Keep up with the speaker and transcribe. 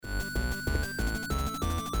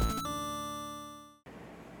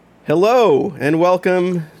Hello, and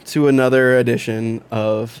welcome to another edition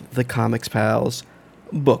of the Comics Pals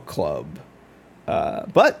Book Club.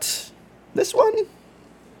 But this one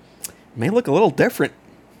may look a little different.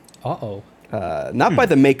 Uh-oh. Not by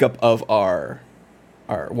the makeup of our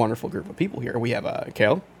wonderful group of people here. We have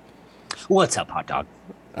Kale. What's up, hot dog?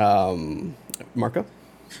 Marco.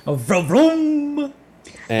 Oh, vroom, vroom.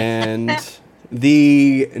 And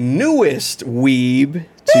the newest weeb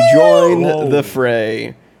to join Whoa. the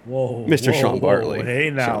fray. Whoa, Mr. whoa, Sean whoa. Bartley. Hey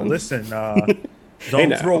now, Sean. listen. Hey Don't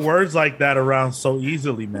now. throw words like that around so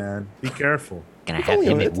easily, man. Be careful. Gonna have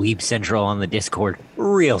him at Weeb Central on the Discord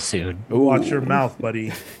real soon. Ooh. Watch your mouth,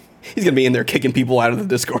 buddy. He's gonna be in there kicking people out of the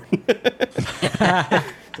Discord.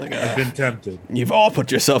 I've been tempted. You've all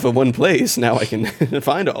put yourself in one place. Now I can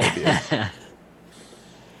find all of you.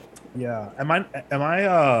 Yeah.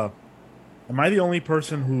 Am I the only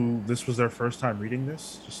person who this was their first time reading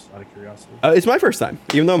this? Just out of curiosity. It's my first time,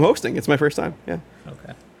 even though I'm hosting. It's my first time. Yeah.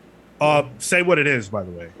 Okay. Say what it is, by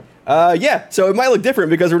the way. Yeah. So it might look different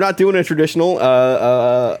because we're not doing a traditional,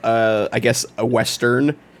 I guess, a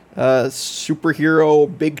Western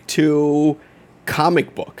superhero big two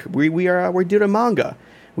comic book. We did a manga.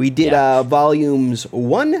 We did volumes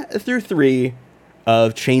 1 through 3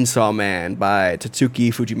 of Chainsaw Man by Tatsuki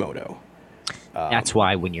Fujimoto. That's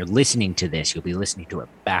why when you're listening to this, you'll be listening to it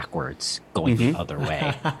backwards, going the other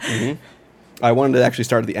way. I wanted to actually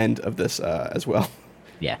start at the end of this as well.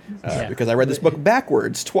 Yeah. Because I read this book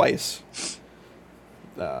backwards twice.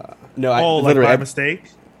 No, I Like literally by mistake?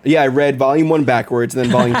 Yeah, I read volume 1 backwards, then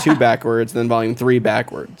volume 2 backwards, then volume 3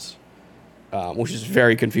 backwards, which is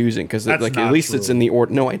very confusing because That's at not least true. it's in the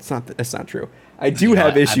order. No, it's not. That's not true. I do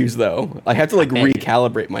have issues though. I have to bet it-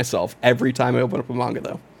 recalibrate myself every time I open up a manga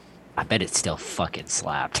though. I bet it still fucking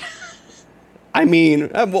slapped. I mean,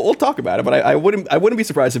 we'll talk about it, but I wouldn't be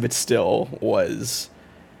surprised if it still was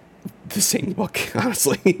the same book.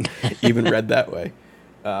 Honestly, even read that way.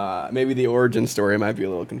 Maybe the origin story might be a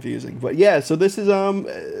little confusing, but yeah. So this is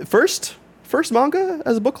first manga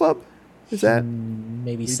as a book club. Is that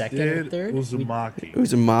Maybe We second or did third? Uzumaki.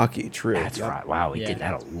 Uzumaki? True. That's right. Wow, we Yeah. did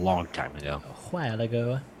that a long time ago. A while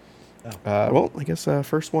ago. Well, I guess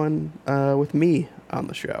first one with me on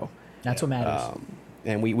the show. That's what matters.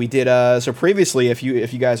 And we did so previously. If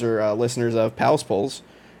you guys are listeners of Pals Pulls,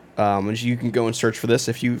 you can go and search for this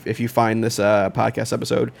if you find this podcast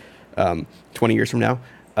episode 20 years from now.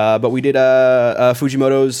 But we did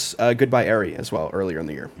Fujimoto's Goodbye Eri as well earlier in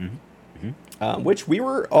the year, which we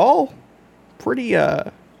were all pretty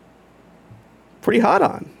hot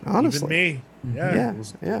on, honestly. Even me. Yeah, Yeah, it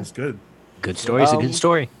was yeah. good. Good story's a good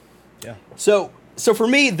story. Yeah. So for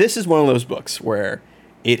me, this is one of those books where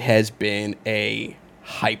it has been a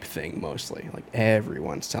hype thing mostly. Like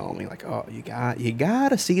everyone's telling me, like, oh, you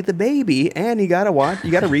gotta see the baby, and you gotta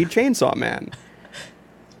read Chainsaw Man.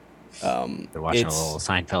 They're watching a little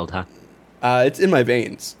Seinfeld, huh? It's in my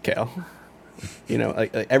veins, Kale. You know,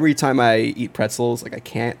 like every time I eat pretzels, like I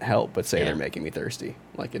can't help but say they're making me thirsty.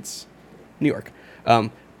 Like it's New York.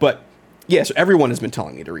 But yeah, so everyone has been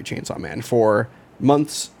telling me to read Chainsaw Man for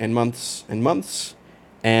months and months and months.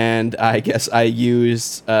 And I guess I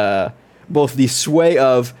used both the sway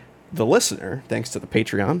of the listener, thanks to the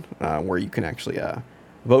Patreon, where you can actually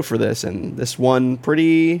vote for this, and this won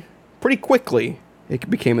pretty quickly. It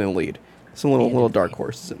became in the lead. Some little dark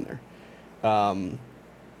horses in there.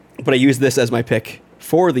 But I used this as my pick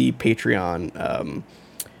for the Patreon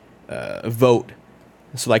vote,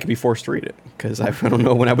 so that I could be forced to read it, because I don't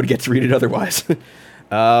know when I would get to read it otherwise.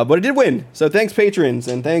 But it did win. So thanks, patrons,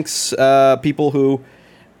 and thanks people who,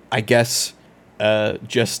 I guess,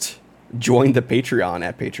 just joined the Patreon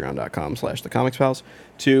at patreon.com/thecomicspals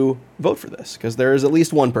to vote for this, because there is at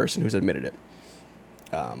least one person who's admitted it.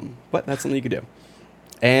 But that's something you could do.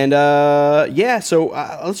 And so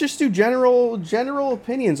let's just do general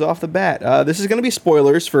opinions off the bat. This is going to be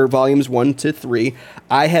spoilers for volumes 1 to 3.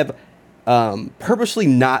 I have purposely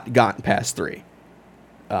not gotten past 3.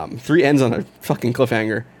 3 ends on a fucking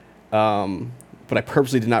cliffhanger, but I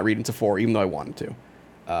purposely did not read into 4, even though I wanted to.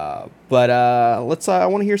 But let's. I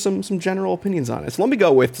want to hear some general opinions on it. So let me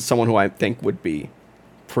go with someone who I think would be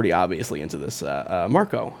pretty obviously into this.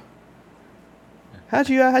 Marco, how'd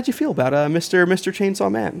you feel about Mr. Chainsaw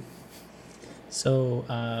Man? So,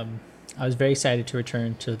 I was very excited to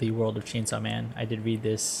return to the world of Chainsaw Man. I did read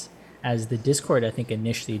this as the Discord, I think,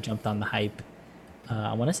 initially jumped on the hype.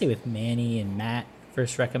 I want to say with Manny and Matt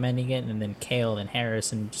first recommending it, and then Kale and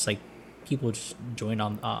Harris, and just like people just joined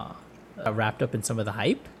on, wrapped up in some of the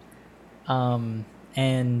hype. And,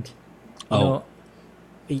 you know,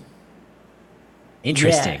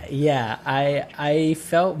 Interesting. Yeah. I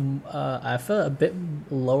felt a bit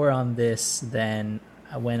lower on this than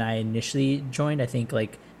when I initially joined. I think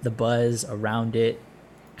like the buzz around it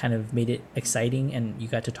kind of made it exciting, and you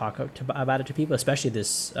got to about it to people, especially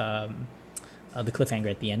this the cliffhanger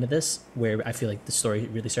at the end of this, where I feel like the story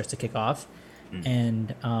really starts to kick off.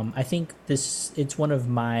 And I think it's one of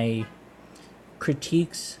my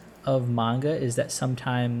critiques of manga is that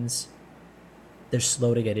sometimes they're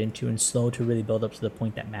slow to get into and slow to really build up to the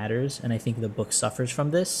point that matters. And I think the book suffers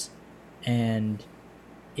from this, and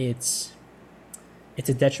it's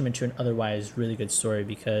a detriment to an otherwise really good story,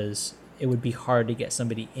 because it would be hard to get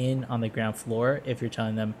somebody in on the ground floor if you're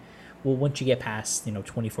telling them, well, once you get past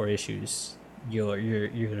 24 issues, you're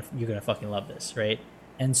gonna fucking love this, right?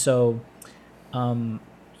 And so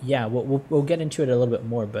yeah, we'll get into it a little bit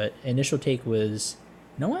more, but initial take was,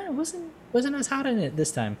 you know what, it wasn't as hot in it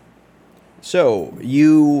this time. So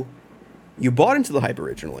you bought into the hype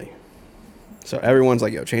originally. So everyone's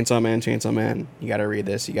like, yo, Chainsaw Man, you got to read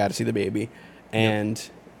this, you got to see the baby, and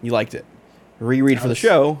you liked it. Reread for the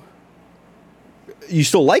show. You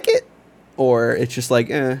still like it, or it's just like,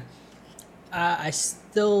 eh? I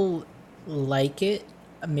still like it,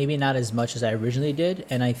 maybe not as much as I originally did,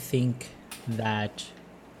 and I think that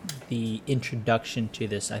the introduction to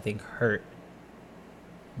this, I think, hurt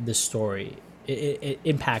the story. It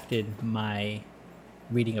impacted my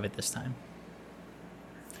reading of it this time.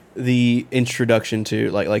 The introduction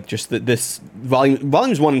to like just this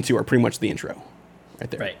volumes 1 and 2 are pretty much the intro,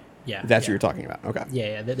 right there. Right. Yeah. That's what you're talking about. Okay.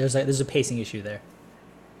 Yeah. There's a pacing issue there.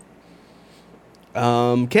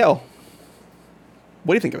 Kale,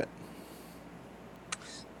 what do you think of it?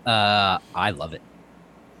 I love it.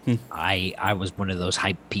 I was one of those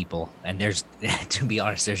hype people, and there's, to be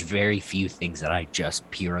honest, there's very few things that I just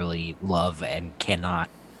purely love and cannot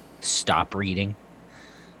stop reading.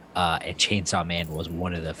 And Chainsaw Man was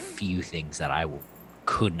one of the few things that I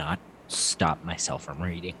could not stop myself from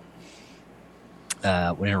reading.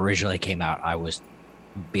 When it originally came out, I was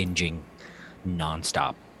binging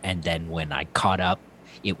nonstop, and then when I caught up,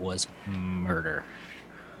 it was murder.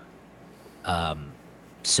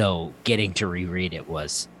 So getting to reread it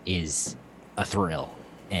is a thrill,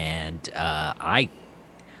 and I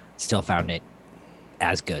still found it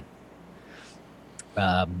as good.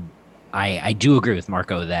 I do agree with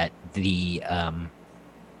Marco that the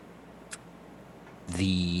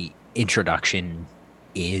introduction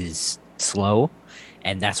is slow,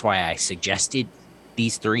 and that's why I suggested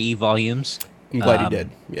these 3 volumes. I'm glad you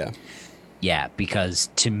did. Yeah. Yeah, because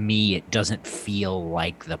to me it doesn't feel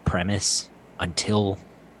like the premise until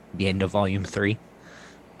the end of volume 3.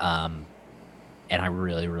 And I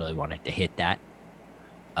really, really wanted to hit that.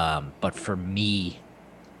 But for me,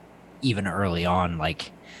 even early on,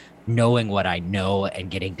 like knowing what I know and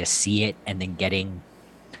getting to see it, and then getting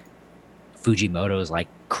Fujimoto's like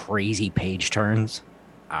crazy page turns,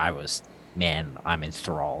 I'm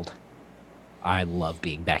enthralled. I love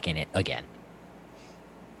being back in it again.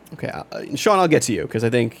 Okay, Sean, I'll get to you, because I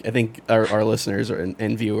think our listeners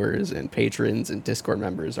and viewers and patrons and Discord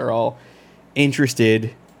members are all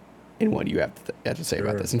interested in what you have to say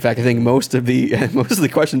about this. In fact, I think most of the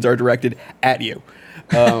questions are directed at you.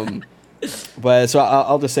 But so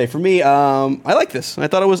I'll just say, for me, I like this. I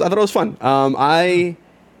thought it was fun.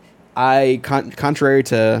 Contrary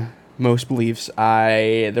to most beliefs,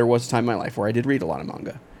 there was a time in my life where I did read a lot of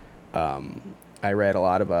manga. I read a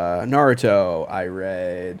lot of Naruto. I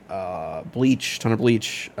read Bleach, ton of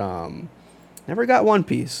Bleach. Never got One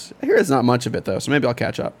Piece. I hear it's not much of it though, so maybe I'll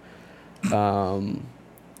catch up.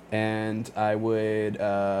 And I would.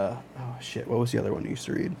 What was the other one you used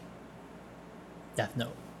to read? Death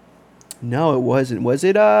Note. No, it wasn't. Was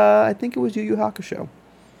it? I think it was Yu Yu Hakusho.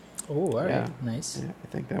 Oh, all right, Yeah. nice. Yeah, I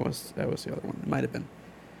think that was the other one. It might have been.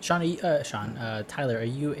 Tyler, are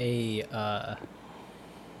you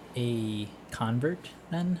a convert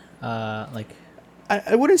then? I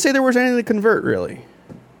wouldn't say there was anything to convert really,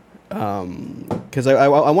 because I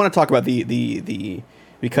want to talk about the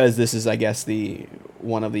because this is, I guess,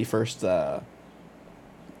 one of the first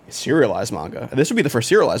serialized manga. This would be the first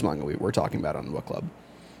serialized manga we're talking about on the book club.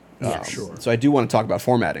 Yeah, sure. So I do want to talk about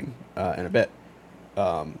formatting in a bit.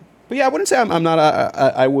 But yeah, I wouldn't say I'm not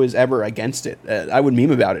I was ever against it. I would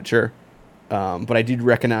meme about it, sure, but I did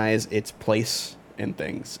recognize its place in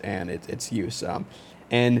things and its use.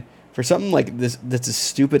 And for something like this that's as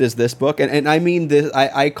stupid as this book, and I mean this,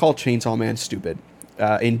 I call Chainsaw Man stupid,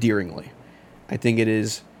 endearingly. I think it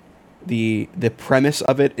is the premise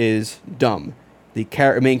of it is dumb. The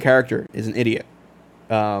main character is an idiot,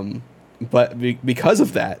 but because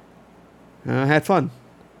of that, I had fun.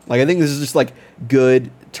 Like, I think this is just like good,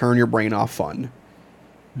 turn your brain off fun.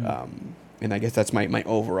 And I guess that's my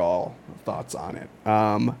overall thoughts on it.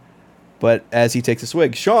 But as he takes a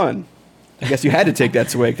swig, Sean, I guess you had to take that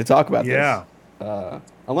swig to talk about Yeah. this.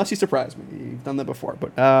 Unless you surprised me. You've done that before.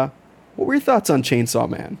 But what were your thoughts on Chainsaw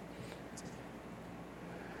Man?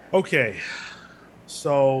 Okay.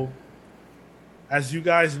 So, as you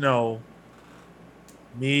guys know,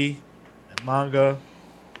 me and manga,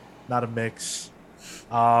 not a mix.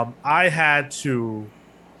 I had to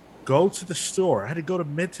go to the store. I had to go to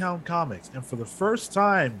Midtown Comics. And for the first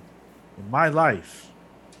time in my life,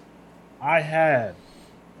 I had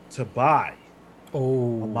to buy a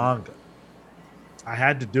manga. I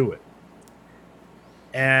had to do it.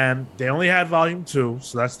 And they only had volume 2,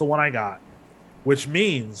 so that's the one I got. Which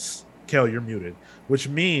means, Kale, you're muted. Which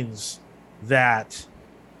means that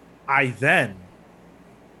I then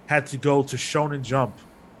had to go to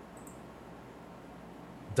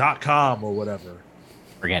ShonenJump.com or whatever.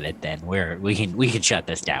 Forget it then. We can shut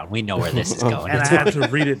this down. We know where this is going. And I had to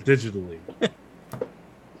read it digitally.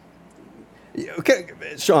 Okay,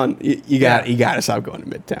 Sean, you got to stop going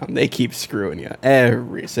to Midtown. They keep screwing you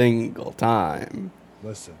every single time.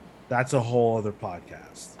 Listen, that's a whole other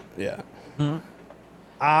podcast. Yeah.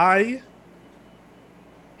 I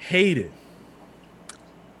hated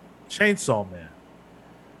Chainsaw Man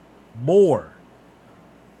more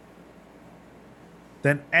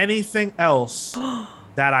than anything else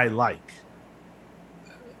that I like.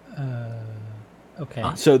 Okay.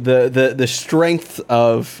 So the strength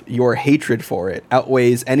of your hatred for it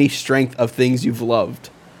outweighs any strength of things you've loved.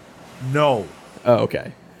 No. Oh,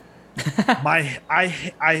 okay. I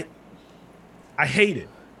hate it,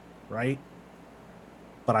 right?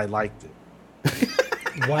 But I liked it.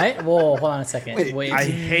 What? Whoa, hold on a second. Wait. I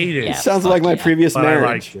hate it. Yeah. Sounds like my yeah. previous But I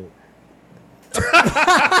marriage. liked it.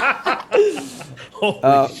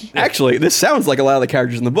 Holy shit. Actually, this sounds like a lot of the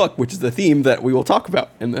characters in the book, which is the theme that we will talk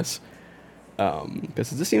about in this.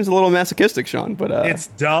 Because this seems a little masochistic, Sean. But It's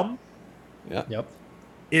dumb. yeah. Yep.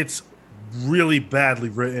 It's really badly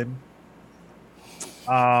written.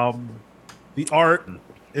 The art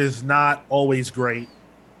is not always great.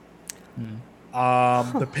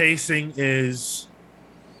 The pacing is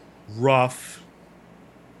rough.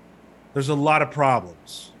 There's a lot of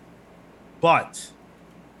problems. But,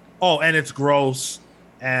 and it's gross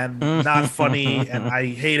and not funny, and I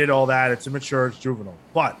hated all that. It's immature, it's juvenile.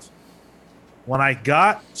 But when I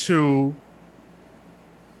got to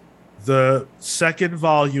the second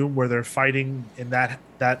volume where they're fighting in that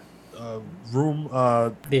room,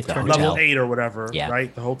 The Eternal. level Hotel. 8 or whatever, Yeah.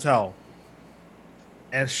 right? The hotel.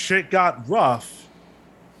 And shit got rough.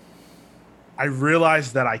 I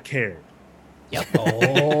realized that I cared. Yep.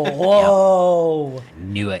 Oh, whoa.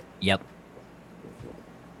 Knew it. Yep.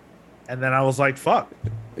 And then I was like, fuck.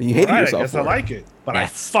 And you hated All right, I yourself guess for I it. like it. But I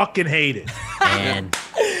Yes. fucking hate it. And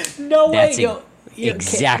No way. that's Yo,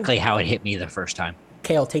 exactly how it hit me the first time.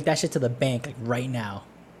 Kale, take that shit to the bank like right now.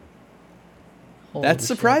 Holy That's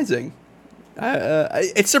shit. surprising.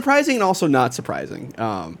 It's surprising and also not surprising.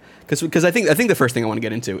 Because I think the first thing I want to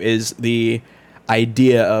get into is the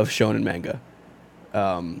idea of shonen manga.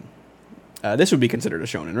 This would be considered a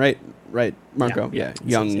shonen, right? Right, Marco? Yeah.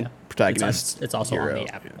 Young Yeah. protagonist. It's also hero. on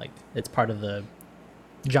the app. Like it's part of the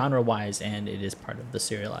genre-wise, and it is part of the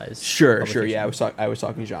serialized. Sure. publication. Yeah, I was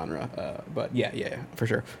talking genre, but yeah, for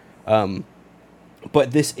sure.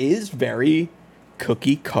 But this is very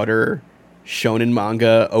cookie cutter shonen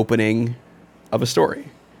manga opening of a story.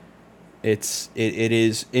 It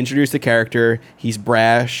is introduced the character. He's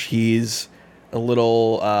brash. He's a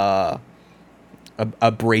little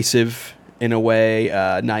abrasive in a way,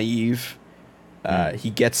 naive.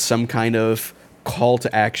 He gets some kind of call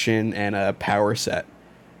to action and a power set.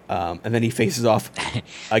 And then he faces off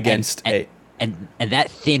against and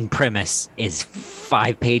that thin premise is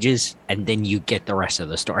 5 pages, and then you get the rest of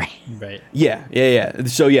the story. Right. Yeah.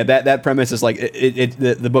 So that premise is like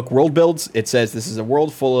the book world builds. It says this is a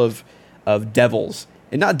world full of devils,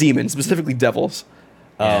 and not demons, specifically devils.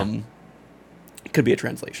 It could be a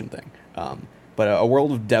translation thing. But a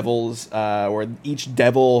world of devils, where each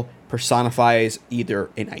devil personifies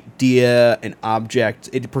either an idea, an object.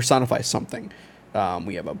 It personifies something.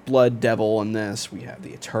 We have a blood devil in this. We have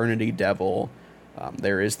the eternity devil.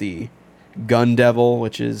 There is the gun devil,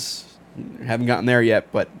 which is haven't gotten there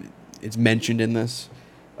yet, but it's mentioned in this.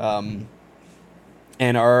 And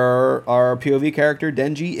our POV character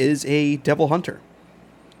Denji is a devil hunter.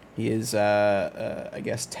 He is, I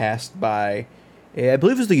guess, tasked by, I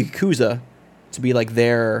believe it was the Yakuza, to be like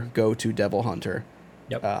their go-to devil hunter.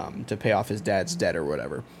 Yep. To pay off his dad's debt or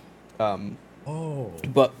whatever. Oh.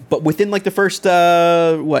 But within like the first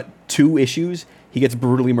 2 issues, he gets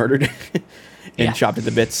brutally murdered Yeah. chopped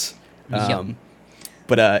into bits. Yep.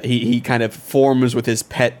 But he kind of forms with his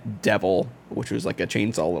pet devil, which was like a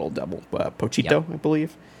chainsaw little devil, Pochito, Yep. I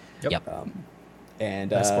believe. Yep.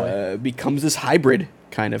 And Nice boy. becomes this hybrid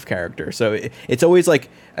kind of character. So it's always like,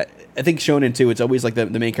 I think Shonen too, it's always like the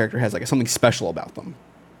main character has like something special about them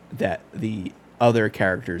that the other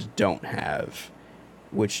characters don't have,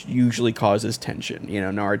 which usually causes tension. You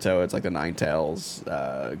know, Naruto, it's like the Nine Tails.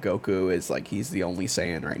 Goku is like, he's the only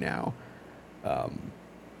Saiyan right now.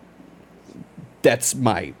 That's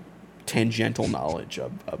my tangential knowledge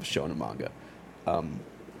of shonen manga.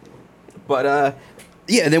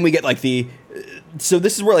 Yeah, and then we get like so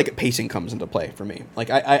this is where like pacing comes into play for me. Like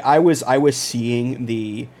I was seeing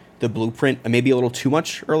the blueprint maybe a little too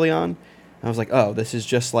much early on. I was like, oh, this is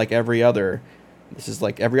just like every other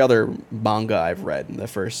manga I've read in the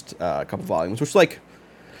first couple volumes, which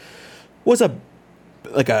was I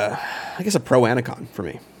guess a pro and a con for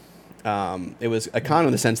me. It was a con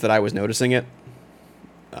in the sense that I was noticing it.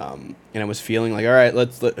 And I was feeling like, all right,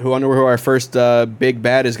 who wonder who our first big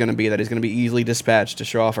bad is going to be, that is going to be easily dispatched to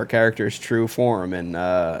show off our character's true form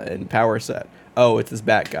and power set. Oh, it's this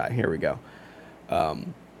bat guy. Here we go.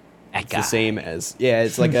 It's the same as,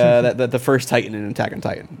 it's like the first Titan in Attack on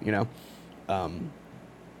Titan, you know?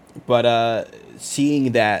 But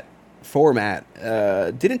seeing that format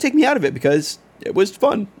didn't take me out of it because it was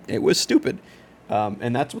fun. It was stupid.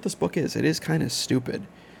 And that's what this book is. It is kind of stupid.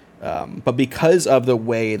 But because of the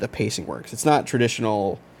way the pacing works, it's not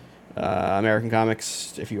traditional American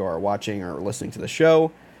comics. If you are watching or listening to the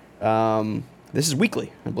show, this is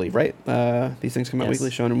weekly, I believe, right? These things come out weekly.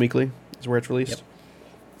 Shonen Weekly is where it's released.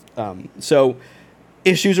 Yep. So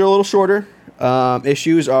issues are a little shorter.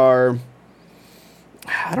 Issues are,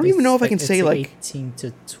 I don't even know if I can say like 18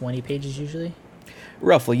 to 20 pages usually.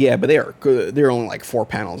 Roughly, yeah, but they're only like 4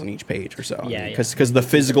 panels on each page or so. Yeah, because the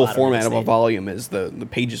physical format of a estate. volume is the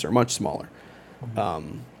pages are much smaller.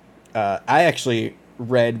 I actually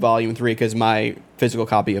read volume 3 because my physical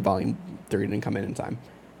copy of volume 3 didn't come in time,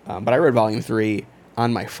 but I read volume 3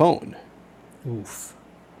 on my phone. Oof.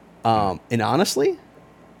 And honestly,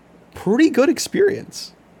 pretty good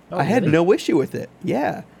experience. Oh, I had really? no issue with it.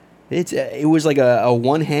 Yeah, it was like a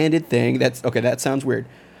one-handed thing. That's okay. That sounds weird.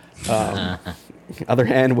 Other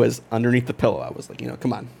hand was underneath the pillow. I was like,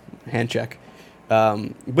 come on, hand check.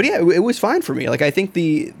 But yeah, it was fine for me. Like, I think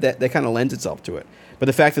that kind of lends itself to it. But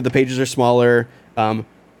the fact that the pages are smaller,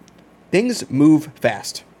 things move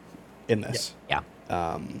fast in this. Yeah.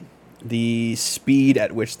 The speed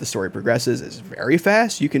at which the story progresses is very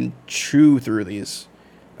fast. You can chew through these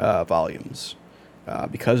volumes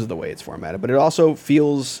because of the way it's formatted. But it also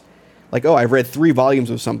feels like, oh, I've read 3 volumes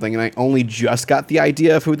of something and I only just got the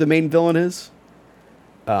idea of who the main villain is.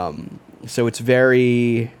 So it's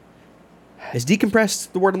very... Is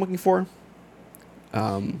decompressed the word I'm looking for?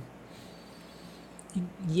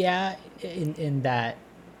 Yeah, in that,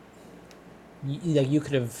 you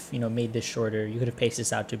could have made this shorter. You could have paced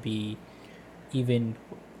this out to be even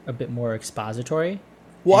a bit more expository.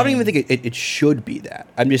 Well, I don't even think it should be that.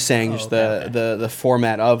 I'm just saying the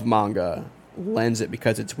format of manga lends it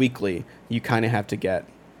because it's weekly. You kind of have to get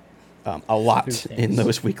a lot in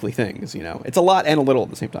those weekly things. It's a lot and a little at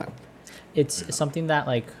the same time. It's something that,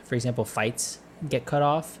 like, for example, fights get cut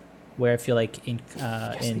off, where I feel like in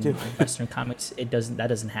Western comics that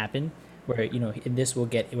doesn't happen. Where in this we're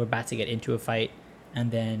about to get into a fight,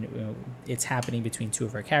 and then it's happening between 2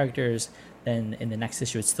 of our characters. Then in the next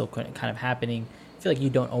issue, it's still kind of happening. I feel like you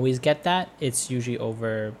don't always get that. It's usually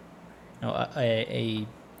over, a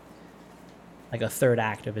third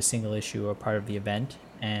act of a single issue or part of the event,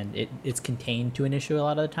 and it's contained to an issue a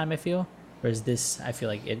lot of the time, I feel. Whereas this, I feel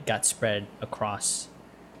like it got spread across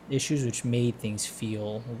issues, which made things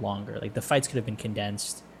feel longer. Like, the fights could have been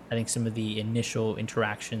condensed. I think some of the initial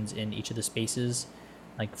interactions in each of the spaces,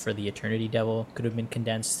 like for the Eternity Devil, could have been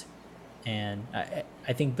condensed. And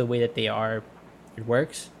I think the way that they are, it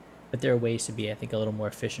works, but there are ways to be, I think, a little more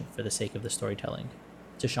efficient for the sake of the storytelling.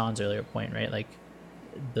 To Sean's earlier point, right? Like,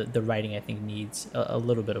 the writing, I think, needs a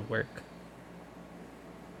little bit of work.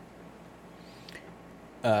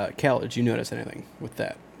 Cal, did you notice anything with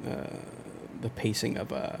that? The pacing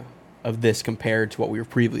of this compared to what we were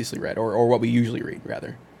previously read, or what we usually read,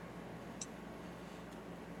 rather?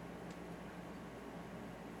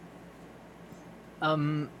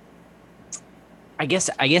 I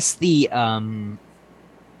guess the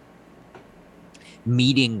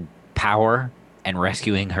meeting Power and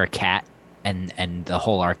rescuing her cat and the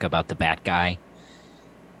whole arc about the bat guy,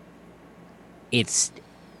 it's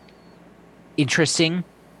interesting,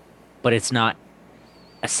 but it's not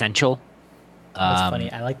essential. That's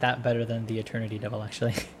funny. I like that better than the Eternity Devil,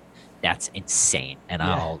 actually. That's insane, and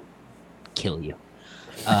Yeah. I'll kill you.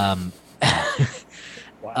 Um,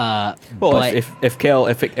 Wow. Well, but if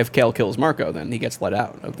Kale kills Marco, then he gets let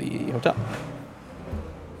out of the hotel.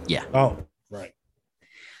 yeah. Oh, right.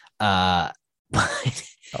 But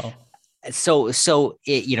Oh, so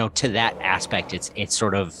it, to that aspect, it's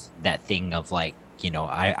sort of that thing of like,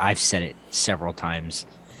 I've said it several times,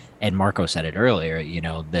 and Marco said it earlier,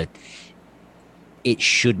 that it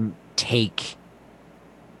shouldn't take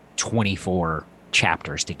 24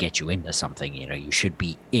 chapters to get you into something. You should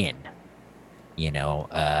be in.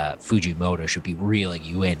 Fujimoto should be reeling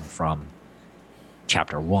you in from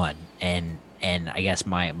chapter one. And I guess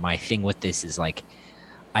my thing with this is like,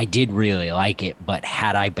 I did really like it, but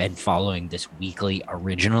had I been following this weekly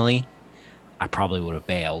originally, I probably would have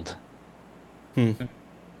bailed.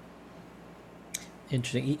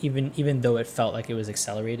 interesting. Even though it felt like it was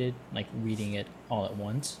accelerated, like reading it all at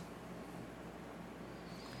once.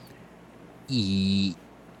 E-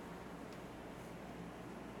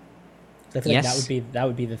 I feel like Yes. that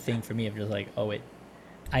would be the thing for me of just like, oh,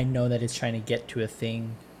 I know that it's trying to get to a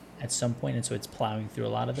thing at some point, and so it's plowing through a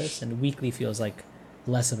lot of this. And weekly feels like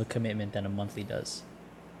less of a commitment than a monthly does.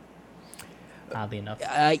 Oddly enough.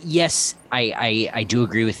 Yes, I do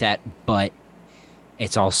agree with that, but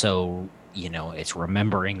it's also, it's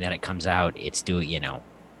remembering that it comes out. It's doing,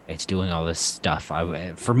 it's doing all this stuff.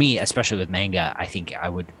 For me, especially with manga, I think I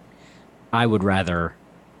would rather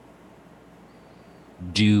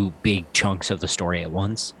do big chunks of the story at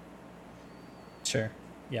once. Sure.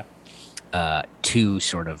 Yeah. To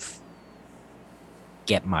sort of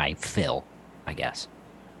get my fill, I guess.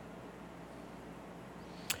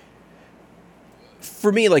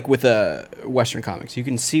 For me, like with Western comics, you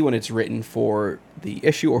can see when it's written for the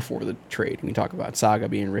issue or for the trade. We talk about Saga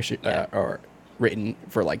being written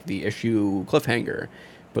for like the issue cliffhanger,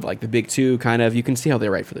 but like the big two, kind of, you can see how they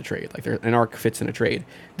write for the trade. Like an arc fits in a trade.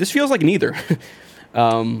 This feels like neither.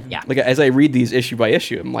 Yeah. Like as I read these issue by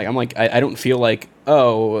issue, I'm like I don't feel like,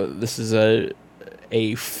 oh, this is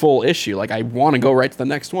a full issue. Like I want to go right to the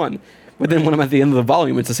next one, but then when I'm at the end of the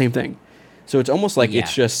volume, it's the same thing. So it's almost like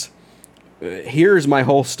it's just here's my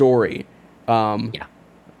whole story. Yeah.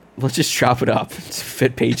 Let's just chop it up to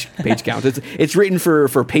fit page count. It's written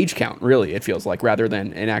for page count, really. It feels like, rather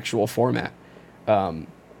than an actual format,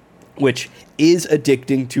 which is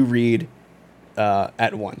addicting to read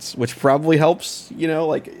at once, which probably helps.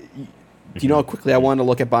 Like, do you know how quickly I wanted to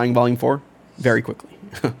look at buying Volume 4? Very quickly.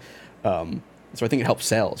 So I think it helps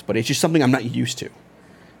sales, but it's just something I'm not used to.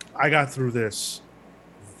 I got through this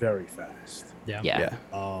very fast. Yeah.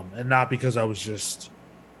 And not because I was just,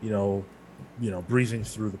 breezing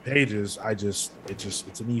through the pages.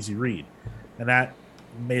 It's an easy read, and that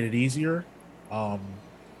made it easier.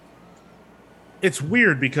 It's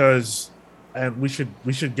weird because, and we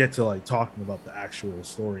should get to like talking about the actual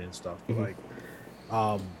story and stuff. But like,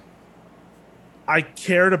 I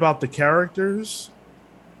cared about the characters,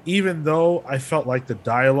 even though I felt like the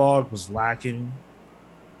dialogue was lacking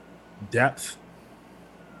depth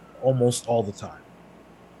almost all the time.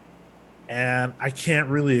 And I can't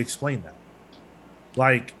really explain that.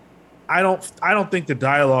 Like, I don't think the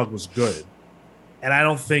dialogue was good. And I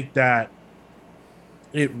don't think that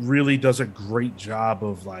it really does a great job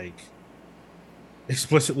of like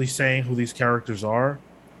explicitly saying who these characters are,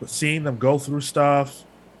 but seeing them go through stuff,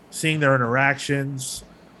 seeing their interactions,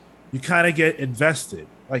 you kind of get invested.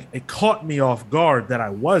 Like, it caught me off guard that I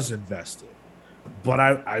was invested, but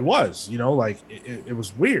I was, like it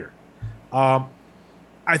was weird.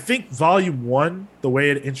 I think Volume 1, the way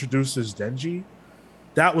it introduces Denji,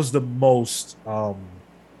 that was the most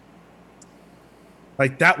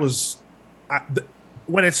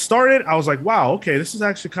when it started, I was like, wow, okay, this is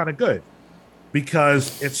actually kind of good,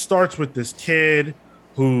 because it starts with this kid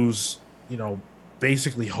who's,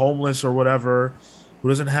 basically homeless or whatever, who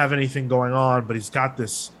doesn't have anything going on, but he's got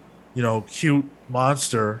this, cute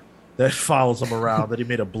monster that follows him around that he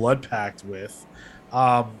made a blood pact with.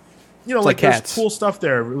 Like there's cats. cool stuff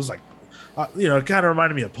there. It was like, it kind of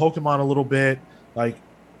reminded me of Pokemon a little bit. Like,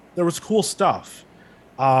 there was cool stuff.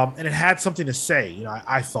 And it had something to say,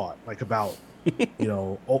 I thought, like, about,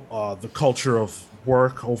 the culture of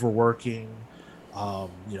work, overworking,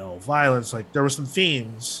 violence. Like, there were some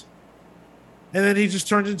themes. And then he just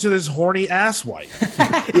turned into this horny asswipe.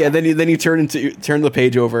 Yeah, then you turn the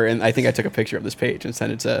page over, and I think I took a picture of this page and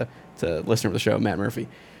sent it to listener of the show, Matt Murphy,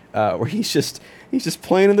 where he's just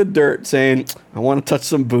playing in the dirt saying, "I want to touch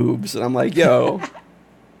some boobs," and I'm like, "Yo,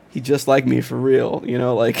 he just like me for real,"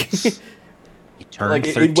 like. You turn Like,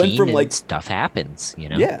 13 it went from, and like, stuff happens,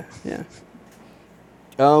 Yeah.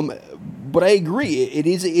 But I agree. It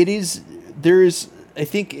is. There's I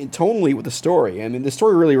think tonally with the story. I mean, the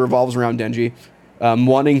story really revolves around Denji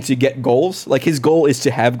wanting to get goals. Like his goal is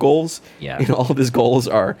to have goals. Yeah. And all of his goals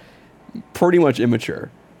are pretty much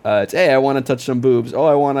immature. It's, hey, I want to touch some boobs. Oh,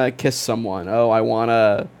 I want to kiss someone. Oh, I want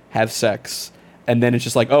to have sex. And then it's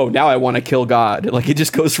just like, oh, now I want to kill God. Like it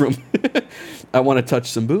just goes from I want to touch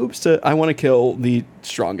some boobs to I want to kill the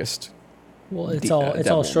strongest. Well, it's devil all in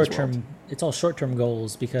this short world. term. It's all short term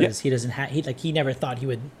goals because he doesn't have he never thought he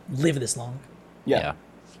would live this long. Yeah.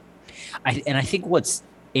 I think what's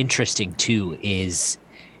interesting too is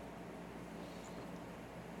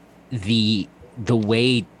the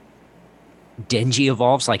way Denji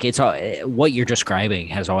evolves. Like it's what you're describing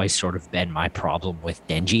has always sort of been my problem with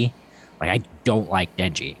Denji. Like I don't like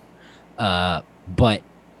Denji, but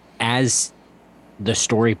as the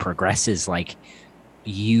story progresses, like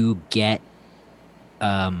you get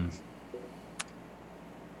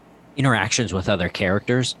interactions with other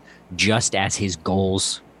characters just as his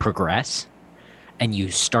goals progress, and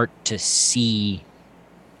you start to see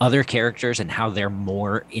other characters and how they're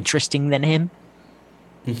more interesting than him.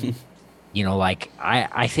 You know, like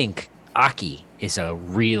I think Aki is a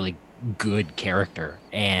really good character,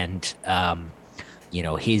 and you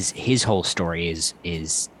know, his whole story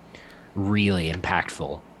is really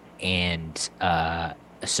impactful. And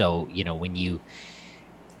so, you know, when you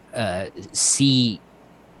see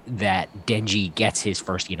that Denji gets his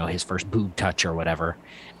first boob touch or whatever,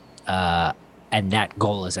 and that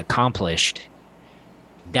goal is accomplished,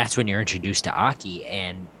 that's when you're introduced to Aki,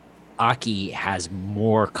 and Aki has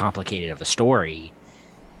more complicated of a story,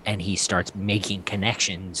 and he starts making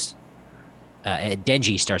connections.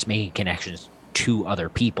 Denji starts making connections to other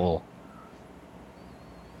people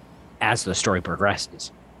as the story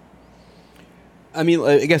progresses. I mean,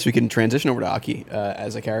 I guess we can transition over to Aki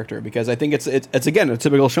as a character because I think it's again a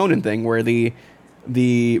typical shonen thing where the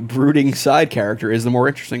brooding side character is the more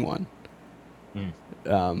interesting one.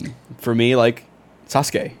 For me, like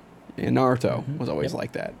Sasuke in Naruto was always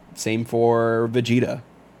like that. Same for Vegeta,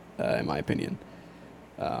 in my opinion.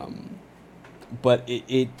 But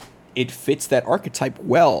it fits that archetype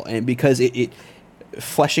well, and because it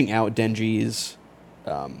fleshing out Denji's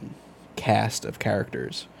cast of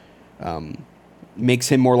characters makes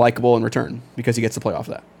him more likable in return because he gets to play off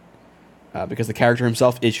that. Because the character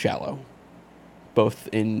himself is shallow, both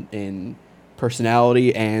in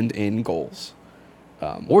personality and in goals.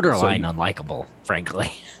 Borderline unlikable,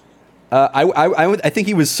 frankly. I think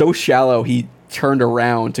he was so shallow he turned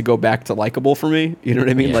around to go back to likable for me. You know what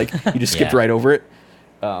I mean? Yeah. Like you just skipped right over it.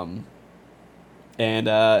 So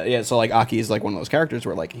like Aki is like one of those characters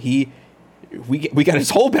where like we got his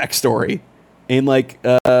whole backstory in like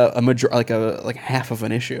like half of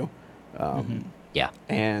an issue.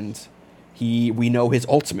 And we know his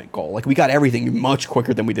ultimate goal. Like we got everything much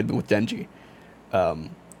quicker than we did with Denji.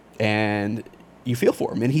 And you feel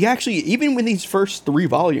for him. And he actually, even in these first 3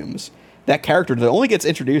 volumes, that character that only gets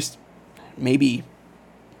introduced maybe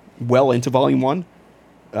well into volume 1,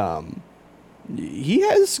 he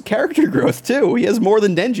has character growth too. He has more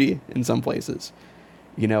than Denji in some places.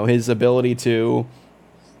 You know, his ability to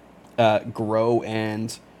grow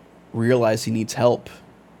and realize he needs help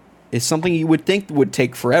is something you would think would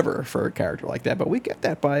take forever for a character like that, but we get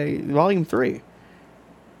that by volume 3.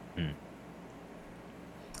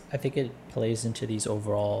 I think it plays into these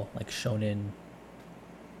overall like shonen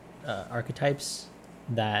archetypes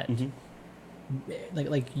that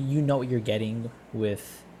like you know what you're getting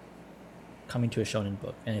with coming to a shonen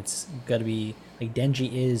book, and it's gotta be like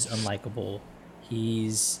Denji is unlikable.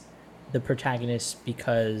 He's the protagonist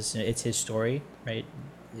because it's his story, right?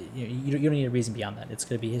 You don't need a reason beyond that. It's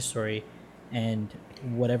gonna be his story, and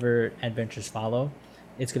whatever adventures follow,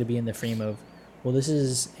 it's gonna be in the frame of, well, this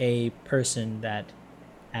is a person that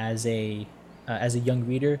as a young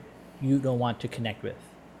reader you don't want to connect with.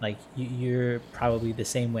 Like you're probably the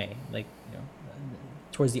same way, like, you know,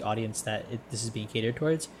 towards the audience that this is being catered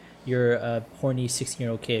towards. You're a horny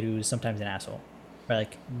 16-year-old kid who's sometimes an asshole, right?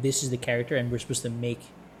 Like this is the character, and we're supposed to make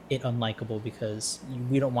it unlikable because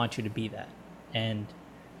we don't want you to be that. And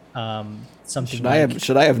something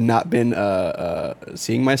should I have not been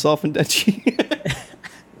seeing myself in Denji?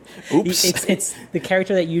 Oops. It's the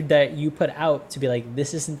character that you put out to be like,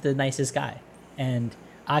 this isn't the nicest guy. And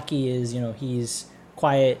Aki is, you know, he's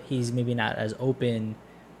quiet, he's maybe not as open,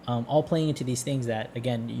 all playing into these things that,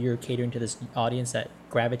 again, you're catering to this audience that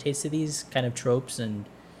gravitates to these kind of tropes and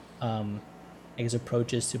I guess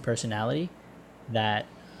approaches to personality that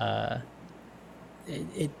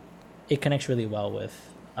it connects really well with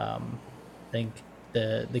I think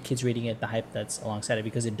the kids reading it, the hype that's alongside it,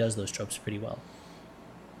 because it does those tropes pretty well.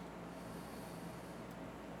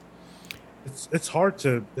 it's hard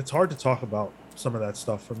to talk about some of that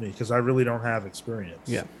stuff for me because I really don't have experience.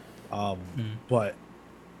 Yeah. But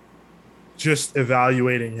just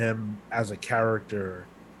evaluating him as a character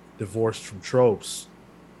divorced from tropes,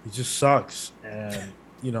 he just sucks. And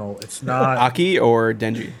it's not. Aki or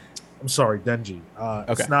Denji? I'm sorry, Denji.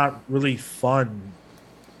 Okay. It's not really fun.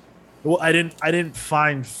 Well, I didn't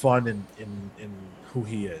find fun in who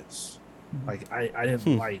he is. Like I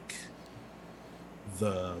didn't like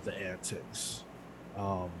the antics,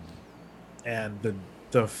 and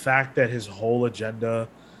the fact that his whole agenda.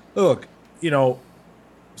 Look,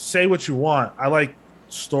 say what you want. I like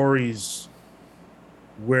stories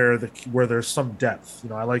where there's some depth.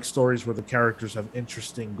 I like stories where the characters have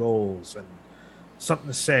interesting goals and something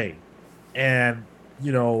to say. And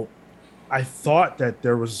I thought that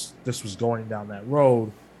this was going down that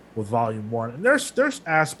road with Volume 1. And there's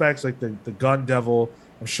aspects like the Gun Devil.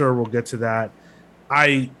 I'm sure we'll get to that.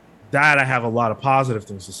 I have a lot of positive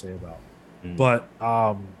things to say about. But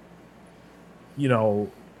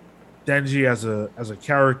Denji as a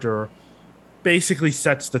character basically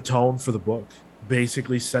sets the tone for the book.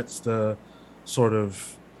 Basically sets the sort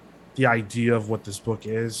of the idea of what this book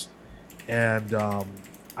is. And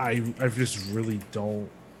I just really don't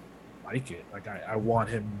like it. Like I want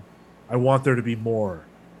there to be more.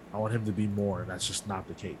 I want him to be more, and that's just not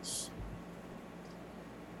the case.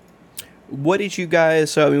 What did you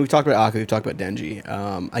guys? So I mean, we talked about Aki, we talked about Denji.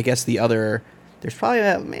 I guess there's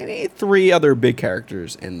probably maybe 3 other big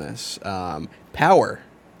characters in this. Power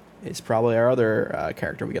is probably our other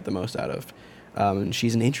character we get the most out of, and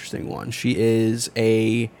she's an interesting one. She is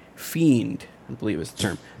a fiend, I believe is the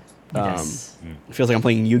term. Yes. It feels like I'm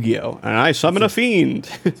playing Yu-Gi-Oh! And I summon a fiend.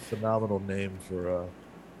 It's a phenomenal name for a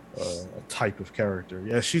type of character.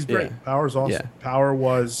 Yeah, she's great. Yeah. Power's awesome. Yeah. Power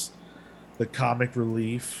was the comic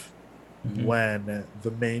relief when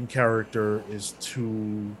the main character is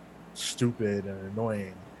too stupid and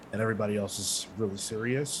annoying and everybody else is really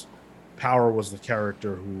serious. Power was the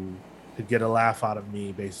character who could get a laugh out of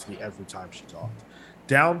me basically every time she talked.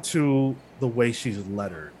 Down to the way she's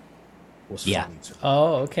lettered was funny to me.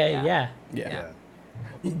 Oh, okay, yeah.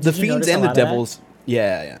 The fiends and the devils.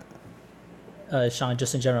 Yeah. Sean,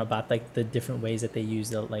 just in general about like the different ways that they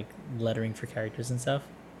use the like lettering for characters and stuff.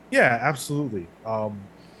 Yeah, absolutely.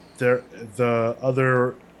 The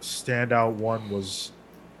other standout one was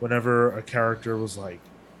whenever a character was like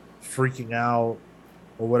freaking out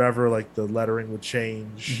or whatever, like the lettering would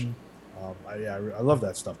change. I love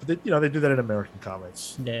that stuff. But they do that in American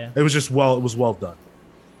comics. Yeah. It was well done.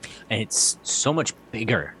 And it's so much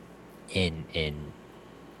bigger in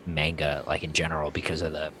manga, like in general, because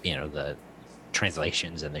of the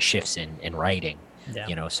translations and the shifts in writing.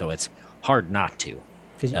 Yeah. So it's hard not to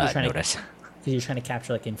notice. Because you're trying to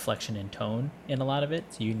capture like inflection and tone in a lot of it,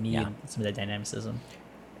 so you need some of that dynamicism.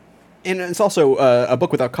 And it's also a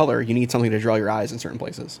book without color. You need something to draw your eyes in certain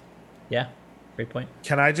places. Yeah, great point.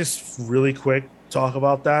 Can I just really quick talk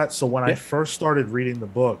about that? So when I first started reading the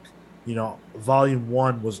book, Volume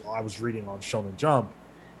 1 I was reading on Shonen Jump,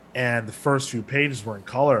 and the first few pages were in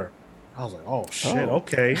color. I was like, oh shit,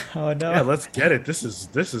 okay. Oh no. Yeah, let's get it. This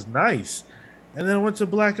is nice. And then I went to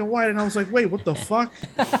black and white, and I was like, wait, what the fuck?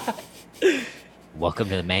 Welcome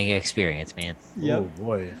to the manga experience, man. Oh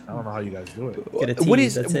boy, I don't know how you guys do it. What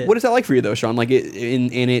is that like for you though, Sean? Like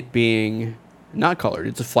in it being not colored,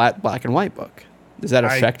 it's a flat black and white book. Does that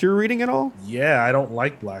affect your reading at all? Yeah, I don't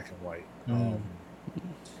like black and white.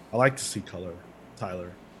 I like to see color,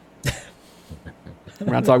 Tyler.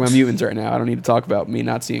 We're not talking about mutants right now. I don't need to talk about me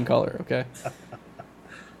not seeing color, okay?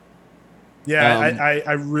 Yeah,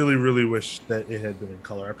 I really, really wish that it had been in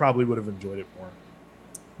color. I probably would have enjoyed it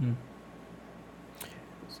more.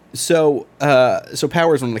 So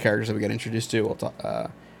Power is one of the characters that we get introduced to. We'll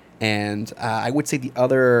talk, and I would say the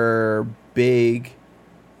other big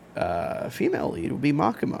female lead would be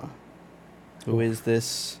Makima, who is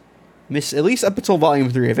this, at least up until Volume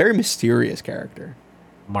 3, a very mysterious character.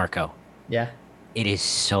 Marco. Yeah. It is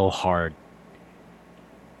so hard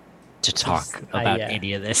to talk about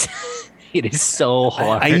any of this. It is so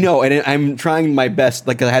hard. I know, and I'm trying my best.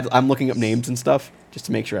 Like I'm looking up names and stuff just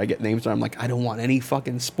to make sure I get names. And I'm like, I don't want any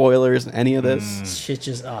fucking spoilers in any of this. Shit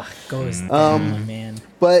just goes down, man.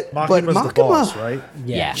 But Makima's Makima, the boss, right?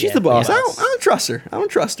 Yeah. she's the boss. Yeah. I don't trust her. I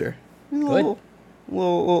don't trust her. Good.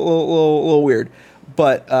 Little weird.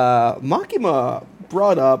 But Makima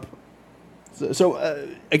brought up. So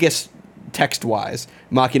I guess text-wise,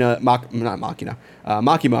 Makima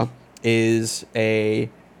is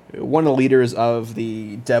one of the leaders of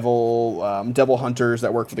the devil hunters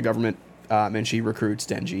that work for the government, and she recruits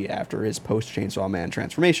Denji after his post-Chainsaw Man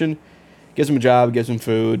transformation, gives him a job, gives him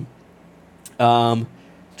food,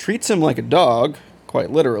 Treats him like a dog,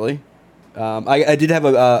 quite literally. I did have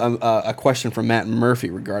a question from Matt Murphy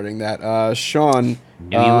regarding that. Sean,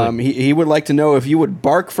 he would like to know if you would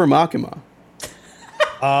bark for Makima.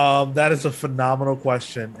 That is a phenomenal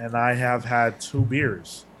question, and I have had 2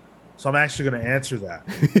 beers. So I'm actually going to answer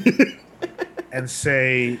that and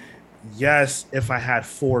say yes if I had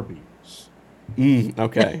 4 beers.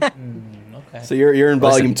 Okay. Okay. So you're in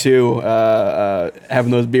volume 2,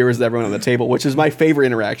 having those beers with everyone on the table, which is my favorite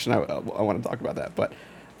interaction. I want to talk about that. But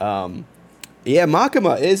yeah,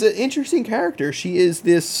 Makima is an interesting character. She is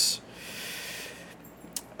this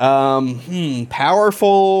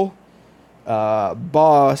powerful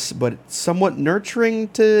boss, but somewhat nurturing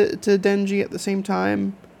to Denji at the same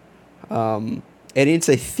time. And it's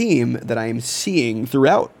a theme that I am seeing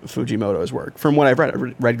throughout Fujimoto's work. From what I've read, I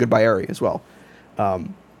read Goodbye Eri as well.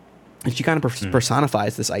 And she kind of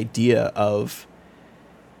personifies this idea of,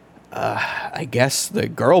 I guess, the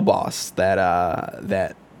girl boss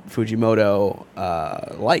that Fujimoto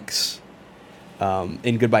likes.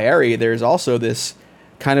 In Goodbye Eri, there's also this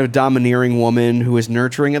kind of domineering woman who is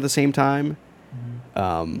nurturing at the same time,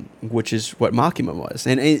 which is what Makima was.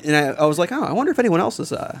 And I was like, oh, I wonder if anyone else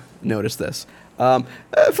has noticed this.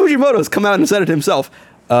 Fujimoto's come out and said it himself.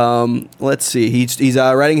 Let's see. He's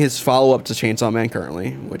writing his follow-up to Chainsaw Man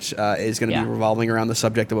currently, which is going to be revolving around the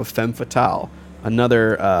subject of a femme fatale,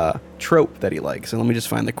 another trope that he likes. And let me just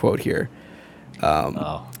find the quote here.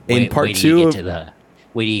 In part 2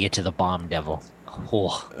 wait till you get to the bomb devil.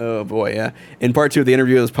 Oh boy, yeah. In part 2 of the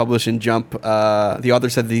interview that was published in Jump, the author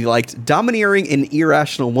said that he liked domineering and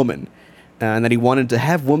irrational women, and that he wanted to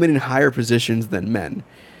have women in higher positions than men.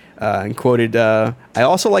 And quoted, I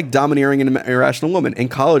also like domineering and irrational women. In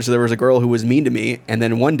college, there was a girl who was mean to me, and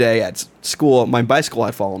then one day at school, my bicycle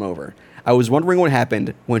had fallen over. I was wondering what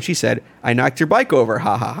happened when she said, I knocked your bike over,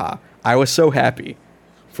 ha ha ha. I was so happy.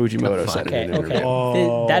 Fujimoto said it in an interview.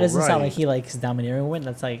 Oh, that doesn't sound right. like he likes domineering women.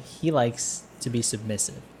 That's like he likes to be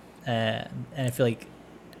submissive. And I feel like,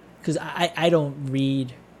 because I don't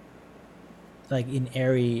read like in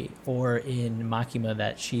Eri or in Makima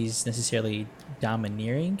that she's necessarily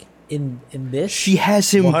domineering in this. She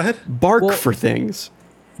has him bark Well, for things.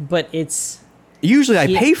 But it's Usually I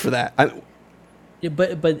pay for that. but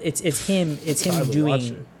it's him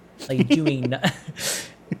doing like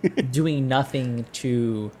doing nothing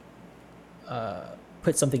to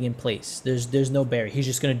put something in place. There's no barrier. He's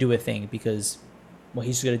just gonna do a thing because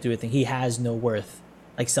he's just gonna do a thing. He has no worth,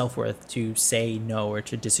 like self-worth, to say no or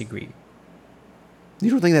to disagree. You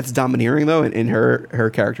don't think that's domineering, though, in her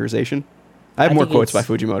characterization? I have more quotes by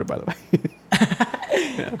Fujimoto, by the way.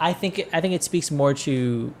 Yeah. I think it speaks more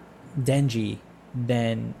to Denji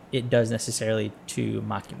than it does necessarily to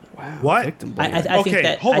Makima. Wow. What? I think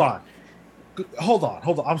that... Hold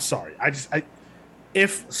on. I'm sorry.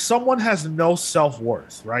 If someone has no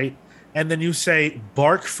self-worth, right, and then you say,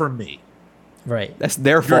 bark for me. Right. That's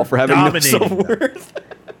their fault for having no self-worth.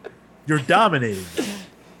 You're dominating them.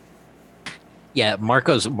 Yeah,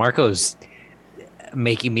 Marco's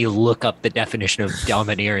making me look up the definition of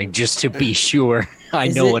domineering just to be sure I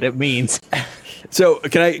know what it means. So,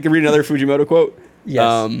 can I read another Fujimoto quote?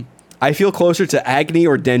 Yes. I feel closer to Agni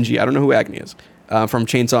or Denji. I don't know who Agni is. From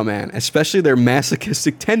Chainsaw Man, especially their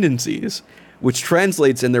masochistic tendencies, which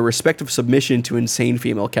translates in their respective submission to insane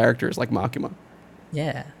female characters like Makima.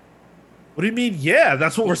 Yeah. What do you mean? Yeah,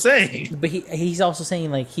 that's what we're saying. But he's also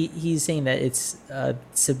saying like he's saying that it's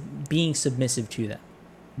being submissive to them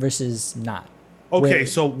versus not. Okay,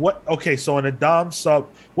 so what? Okay, so in a dom sub,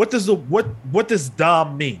 what does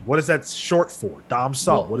dom mean? What is that short for? Dom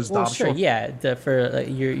sub. What is dom sure, short? Yeah,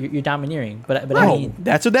 you're domineering, but I mean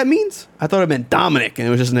that's what that means. I thought it meant Dominic, and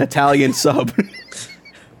it was just an Italian sub.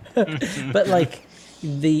 But like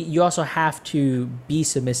you also have to be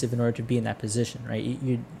submissive in order to be in that position, right?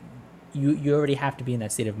 You already have to be in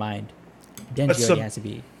that state of mind. Denji already has to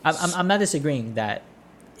be. I'm not disagreeing that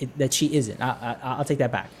she isn't. I'll take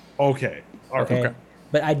that back. Okay. Okay.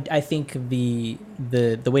 But I think the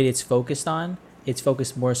way it's focused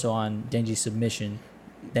more so on Denji's submission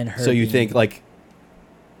than her. So you think like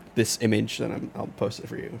this image that I'll post it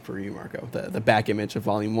for you, Marco. The back image of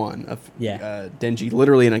Volume 1 of Denji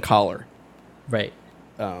literally in a collar. Right.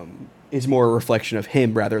 Is more a reflection of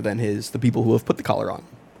him rather than the people who have put the collar on.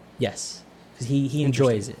 Yes, because he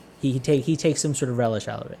enjoys it. He takes some sort of relish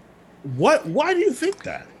out of it. What? Why do you think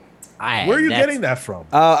that? Where are you getting that from?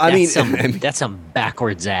 That's some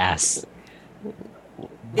backwards ass.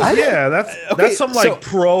 Yeah, that's some like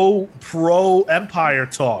pro Empire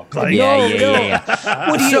talk. Like,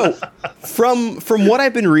 yeah. So from what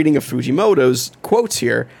I've been reading of Fujimoto's quotes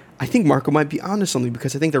here, I think Marco might be onto something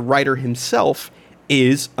because I think the writer himself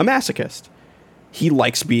is a masochist. He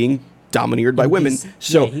likes being domineered by women.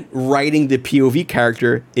 So writing the POV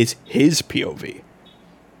character is his POV.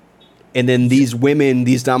 And then these women,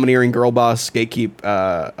 these domineering girl boss,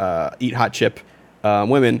 gatekeep, eat hot chip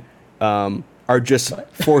women are just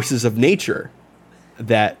forces of nature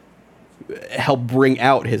that help bring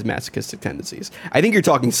out his masochistic tendencies. I think you're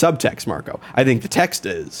talking subtext, Marco. I think the text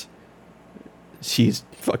is she's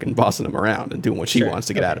fucking bossing him around and doing what she wants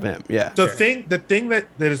to get out of him. Yeah. The thing that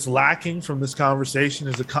is lacking from this conversation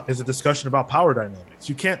is a discussion about power dynamics.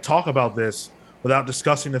 You can't talk about this without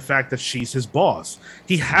discussing the fact that she's his boss.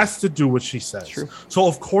 He has to do what she says. True. So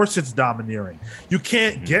of course it's domineering. You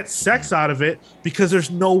can't get sex out of it because there's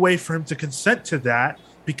no way for him to consent to that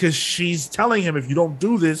because she's telling him if you don't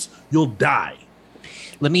do this, you'll die.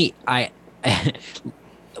 What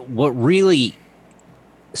really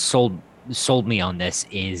sold me on this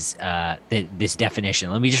is this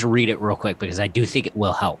definition. Let me just read it real quick because I do think it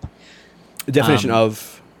will help. The definition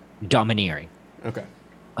of domineering. Okay.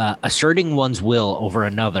 Asserting one's will over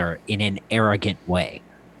another in an arrogant way.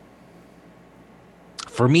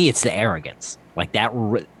 For me, it's the arrogance. Like that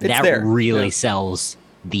really sells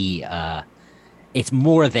the. It's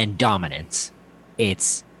more than dominance.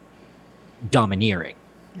 It's domineering.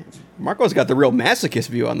 Marco's got the real masochist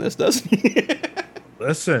view on this, doesn't he?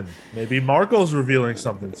 Listen, maybe Marco's revealing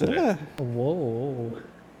something today. Yeah. Whoa.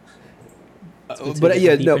 But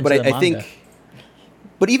I think.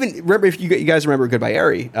 But even remember, if you guys remember Goodbye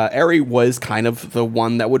Eri, Eri was kind of the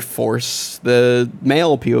one that would force the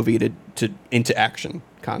male POV to into action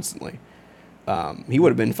constantly. He would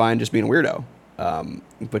have been fine just being a weirdo,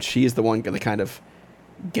 but she's the one that kind of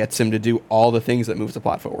gets him to do all the things that moves the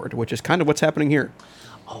plot forward, which is kind of what's happening here.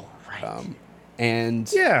 Oh, right. And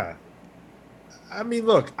yeah, I mean,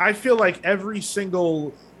 look, I feel like every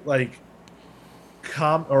single or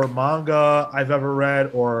manga I've ever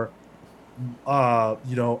read or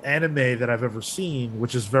anime that I've ever seen,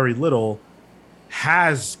 which is very little,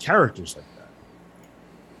 has characters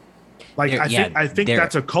like that. I think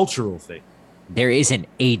that's a cultural thing. There is an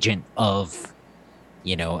agent of,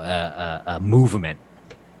 a movement.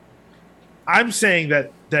 I'm saying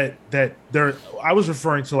that there. I was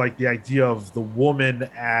referring to like the idea of the woman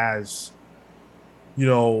as,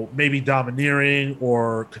 maybe domineering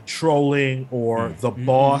or controlling or the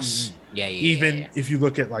boss. Even if you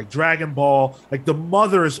look at like Dragon Ball, like the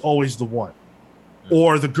mother is always the one,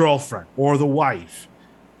 or the girlfriend, or the wife.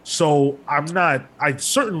 So I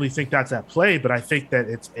certainly think that's at play, but I think that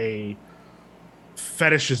it's a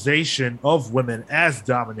fetishization of women as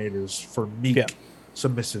dominators for meek,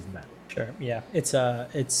 submissive men. Sure. Yeah. It's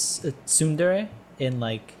tsundere in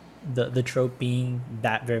like the trope being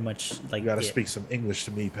that very much like. You got to speak some English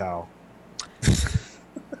to me, pal.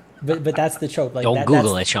 But that's the trope. Like don't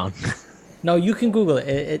Google it, Sean. No, you can Google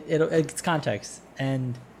it. It's context,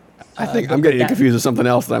 and I think I'm getting confused with something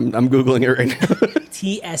else. I'm googling it right now.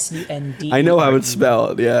 TSUND. I know how it's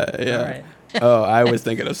spelled. Yeah. All right. Oh, I was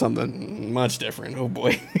thinking of something much different. Oh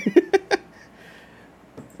boy.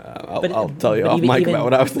 I'll tell you off mic about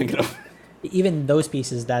what I was thinking of. Even those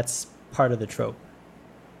pieces, that's part of the trope.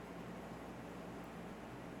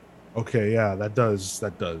 Okay, yeah, that does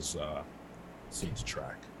seem to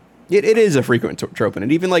track. It is a frequent trope in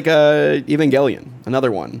it. Even like Evangelion, another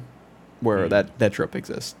one where that trope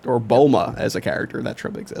exists. Or Bulma as a character, that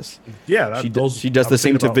trope exists. Yeah, she does the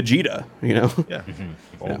same to Vegeta, Yeah,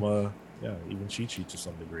 Bulma, even Chi-Chi to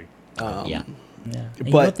some degree. Yeah.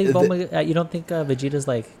 But you don't think Vegeta's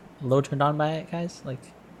like a little turned on by it, guys? Like,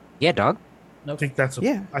 yeah, dog. Nope. I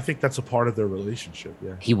think that's a part of their relationship.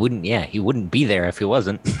 Yeah, he wouldn't be there if he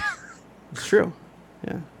wasn't. It's true.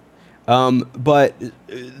 Yeah. But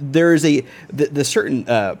there is the certain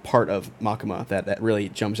part of Makima that really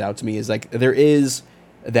jumps out to me is like there is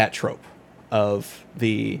that trope of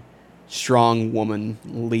the strong woman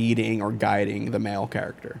leading or guiding the male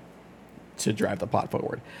character to drive the plot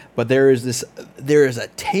forward. But there is a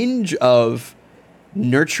tinge of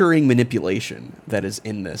nurturing manipulation that is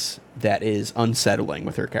in this that is unsettling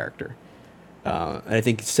with her character. And I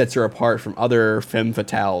think it sets her apart from other femme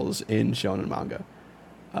fatales in shonen manga.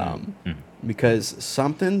 Because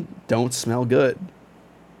something don't smell good.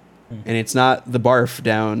 And it's not the barf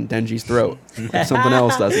down Denji's throat. Something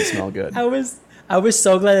else doesn't smell good. I was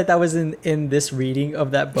so glad that was in this reading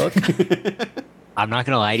of that book. I'm not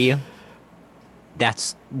gonna lie to you.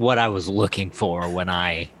 That's what I was looking for when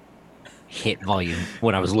I hit volume.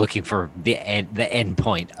 When I was looking for the end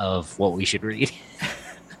point of what we should read.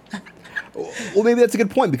 Well, maybe that's a good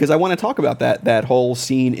point because I want to talk about that whole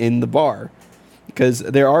scene in the bar. because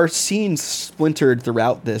there are scenes splintered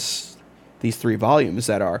throughout these 3 volumes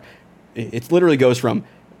that are, it literally goes from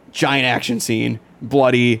giant action scene,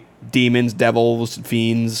 bloody, demons, devils,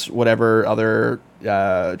 fiends, whatever other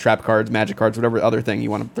trap cards, magic cards, whatever other thing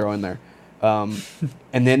you want to throw in there. And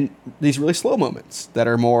then these really slow moments that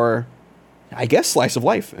are more, I guess, slice of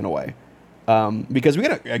life in a way. Because we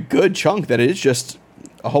got a good chunk that is just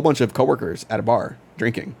a whole bunch of coworkers at a bar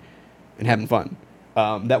drinking and having fun.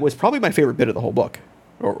 That was probably my favorite bit of the whole book,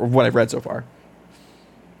 or what I've read so far.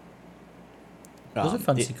 Those are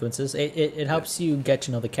fun sequences. It helps you get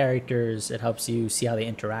to know the characters. It helps you see how they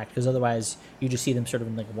interact, because otherwise you just see them sort of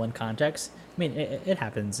in like one context. I mean, it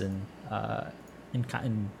happens in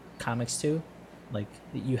comics too, like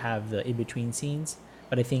you have the in between scenes.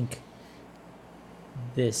 But I think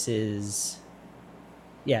this is,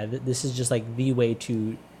 this is just like the way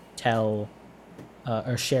to tell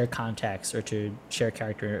or share context or to share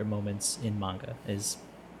character moments in manga is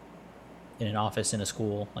in an office, in a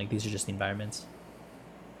school. Like these are just the environments.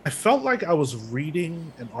 I felt like I was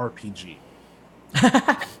reading an RPG.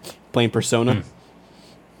 Playing Persona?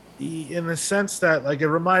 In the sense that, like, it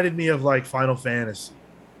reminded me of, like, Final Fantasy,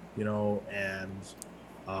 you know, and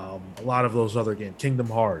a lot of those other games. Kingdom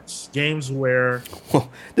Hearts. Games where... Well,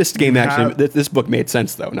 this game actually... This book made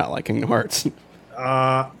sense, though, not like Kingdom Hearts.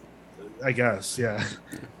 I guess, yeah.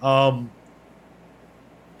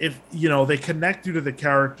 If, you know, they connect you to the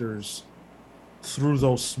characters through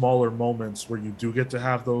those smaller moments where you do get to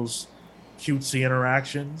have those cutesy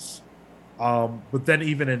interactions. But then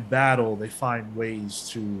even in battle, they find ways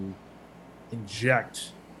to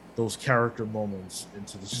inject those character moments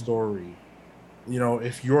into the story. You know,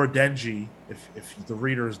 if you're Denji, if the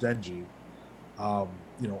reader is Denji,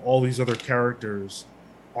 you know, all these other characters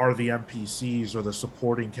are the NPCs or the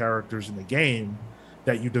supporting characters in the game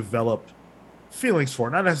that you develop feelings for.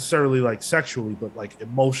 Not necessarily like sexually, but like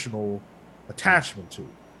emotional attachment to.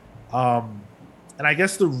 And I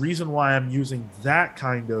guess the reason why I'm using that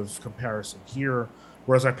kind of comparison here,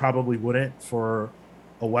 whereas I probably wouldn't for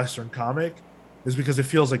a Western comic, is because it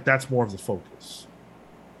feels like that's more of the focus.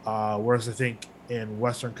 Whereas I think in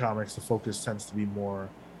Western comics, the focus tends to be more,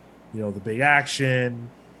 you know, the big action,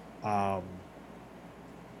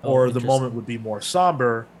 or the moment would be more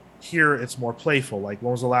somber. Here, it's more playful. Like,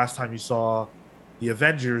 when was the last time you saw the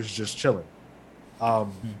Avengers just chilling?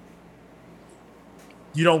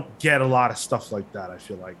 You don't get a lot of stuff like that, I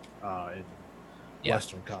feel like, in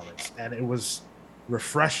Western comics. And it was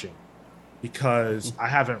refreshing because I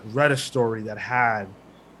haven't read a story that had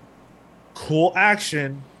cool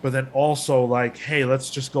action, but then also like, hey, let's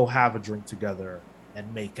just go have a drink together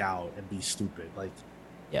and make out and be stupid. Like,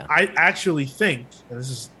 I actually think, and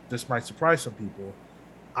this might surprise some people,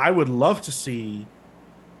 I would love to see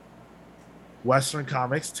Western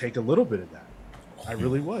comics take a little bit of that. I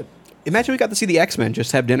really would. Imagine we got to see the X-Men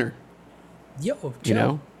just have dinner. Yo, you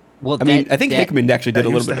know? Well, I mean, I think Hickman actually did a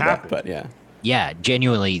little bit of that, but yeah. Yeah,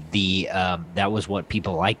 genuinely, that was what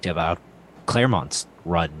people liked about Claremont's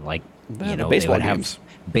run. Like, you know, they would have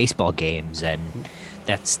baseball games, and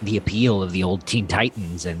that's the appeal of the old Teen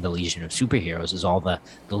Titans and the Legion of Superheroes, is all the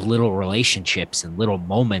little relationships and little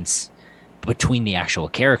moments between the actual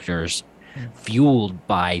characters fueled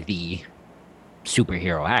by the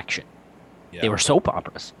superhero action. They were soap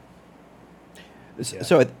operas.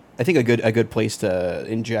 So I think a good place to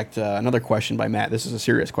inject another question by Matt. This is a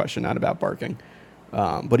serious question, not about barking.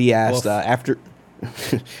 But he asked, after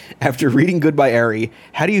reading Goodbye Eri,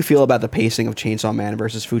 how do you feel about the pacing of Chainsaw Man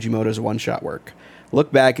versus Fujimoto's one-shot work?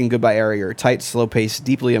 Look back in Goodbye Eri are tight, slow-paced,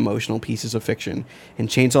 deeply emotional pieces of fiction, and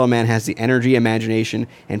Chainsaw Man has the energy, imagination,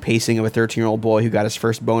 and pacing of a 13-year-old boy who got his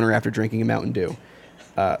first boner after drinking a Mountain Dew.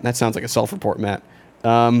 That sounds like a self-report, Matt.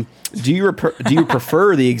 Do you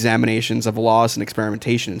prefer the examinations of loss and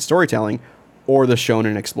experimentation in storytelling, or the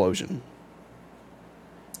shonen explosion?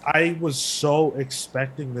 I was so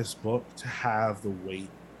expecting this book to have the weight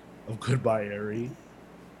of Goodbye Eri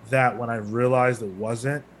that when I realized it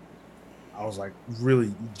wasn't, I was like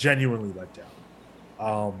really genuinely let down.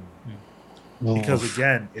 Because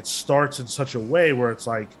again, it starts in such a way where it's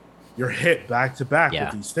like you're hit back to back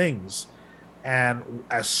with these things. And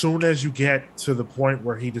as soon as you get to the point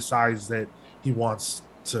where he decides that he wants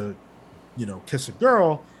to, you know, kiss a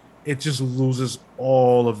girl, it just loses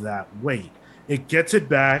all of that weight. It gets it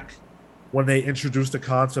back when they introduce the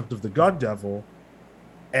concept of the gun devil.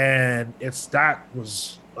 And that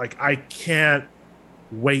was like, I can't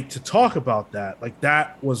wait to talk about that. Like,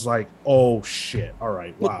 that was like, oh shit. All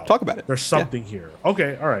right. Wow. Well, talk about it. There's something here.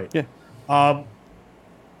 Okay. All right. Yeah.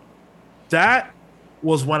 That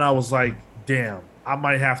was when I was like, damn, I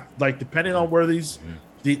might have, like, depending on where these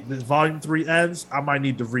the volume 3 ends, I might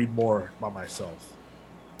need to read more by myself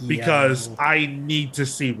because I need to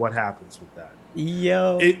see what happens with that.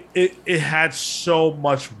 It had so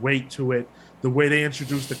much weight to it. The way they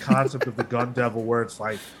introduced the concept of the gun devil, where it's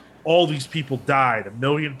like all these people died, 1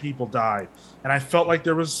 million people died, and I felt like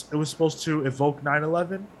it was supposed to evoke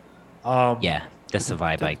 9/11. Yeah, that's the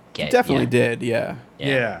vibe I get. It definitely did, yeah.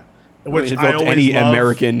 Yeah. Which I always any love,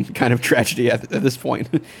 American kind of tragedy at this point.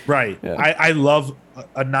 Right. Yeah. I love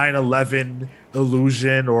a 9/11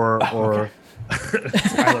 illusion or oh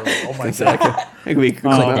my god. I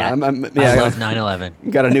love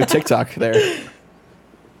 9/11. Got a new TikTok there.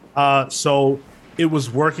 So it was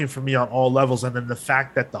working for me on all levels, and then the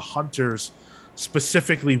fact that the hunters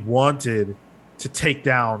specifically wanted to take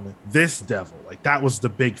down this devil, like that was the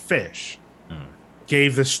big fish,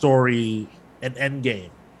 gave the story an end game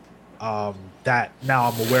that now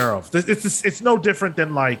I'm aware of. It's no different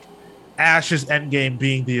than like Ash's end game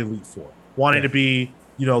being the Elite Four, wanting to be,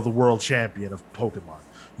 the world champion of Pokemon.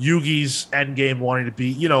 Yugi's end game wanting to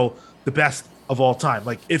be, the best of all time.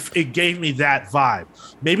 Like if it gave me that vibe,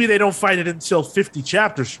 maybe they don't fight it until 50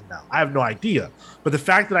 chapters from now. I have no idea. But the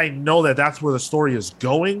fact that I know that that's where the story is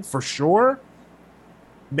going for sure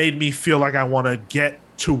made me feel like I want to get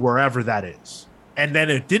to wherever that is. And then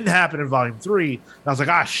it didn't happen in volume 3. And I was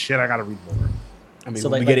like, shit, I got to read more. I mean, so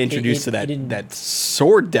we get introduced to that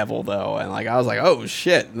sword devil, though, and like I was like, oh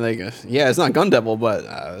shit, like yeah, it's not gun devil, but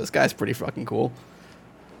this guy's pretty fucking cool.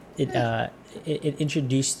 It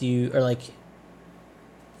introduced you, or like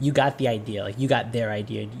you got the idea, like you got their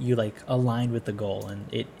idea, you like aligned with the goal, and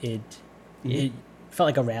it felt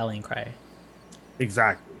like a rallying cry.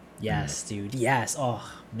 Exactly. Yes, dude. Yes. Oh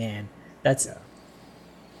man, that's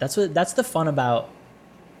the fun about.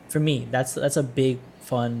 For me, that's a big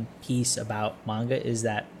fun piece about manga, is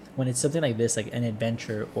that when it's something like this, like an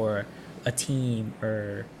adventure or a team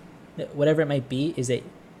or whatever it might be, is that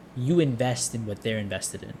you invest in what they're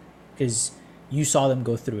invested in because you saw them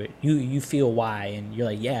go through it. You feel why, and you're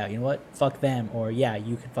like, yeah, you know what, fuck them, or yeah,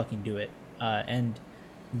 you can fucking do it. And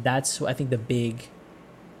that's, I think,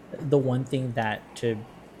 the one thing that, to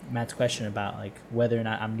Matt's question about like whether or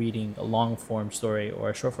not I'm reading a long form story or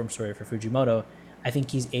a short form story for Fujimoto, I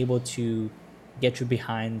think he's able to get you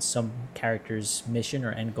behind some character's mission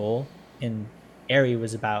or end goal. And Eri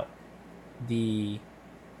was about the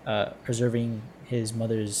preserving his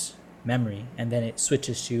mother's memory, and then it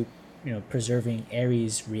switches to preserving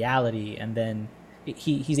Eri's reality, and then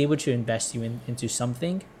he's able to invest you into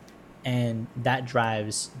something, and that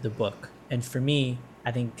drives the book. And for me,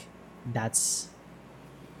 I think that's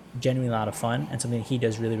genuinely a lot of fun and something he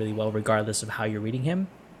does really, really well, regardless of how you're reading him.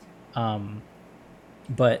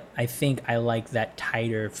 But I think I like that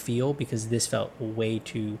tighter feel because this felt way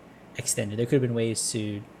too extended. There could have been ways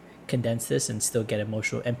to condense this and still get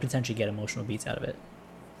emotional and potentially get emotional beats out of it.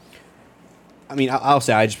 I mean, I'll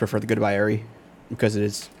say I just prefer the Goodbye Eri because it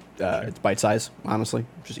is it's bite size, honestly,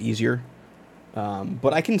 just easier.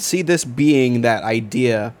 But I can see this being that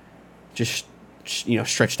idea, just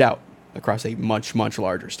stretched out across a much, much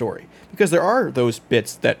larger story, because there are those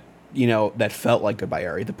bits that that felt like Goodbye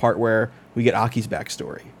Eri. The part where we get Aki's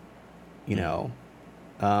backstory,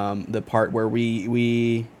 the part where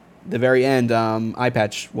we the very end, eye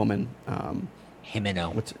patch woman,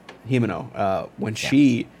 Himeno, when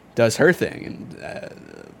she does her thing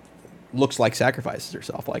and looks like sacrifices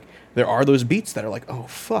herself. Like there are those beats that are like, oh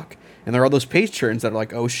fuck, and there are those page turns that are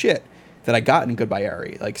like, oh shit, that I got in Goodbye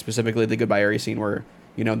Eri. Like specifically the Goodbye Eri scene where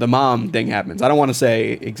the mom thing happens. I don't want to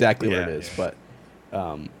say exactly what it is, but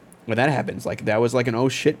when that happens, like that was like an oh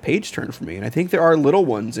shit page turn for me. And I think there are little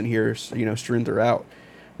ones in here, strewn throughout,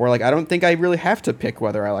 where like I don't think I really have to pick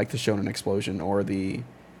whether I like the Shonen Explosion or the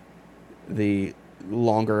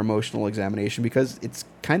longer emotional examination, because it's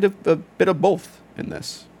kind of a bit of both in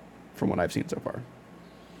this, from what I've seen so far.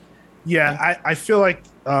 Yeah, I feel like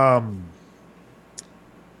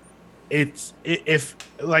if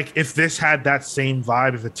this had that same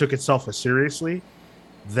vibe, if it took itself as seriously,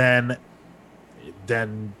 then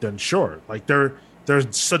sure. Like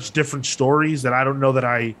there's such different stories that I don't know that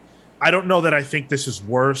I think this is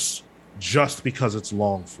worse just because it's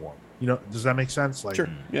long form. Does that make sense? Like, sure.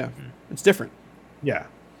 Yeah, it's different. Yeah.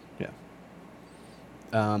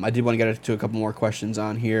 I did want to get to a couple more questions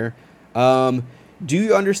on here. Do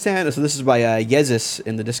you understand? So this is by Yezis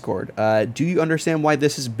in the Discord. Do you understand why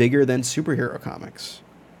this is bigger than superhero comics?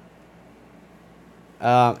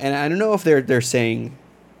 And I don't know if they're saying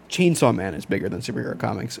Chainsaw Man is bigger than superhero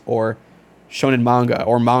comics, or shonen manga,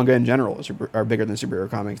 or manga in general are bigger than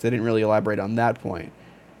superhero comics. They didn't really elaborate on that point.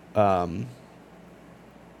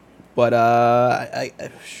 But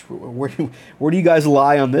where do you guys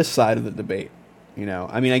lie on this side of the debate? You know,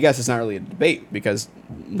 I mean, I guess it's not really a debate because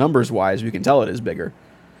numbers-wise, we can tell it is bigger.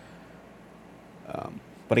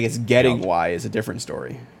 But I guess getting why is a different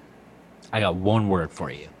story. I got one word for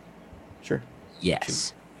you. Sure.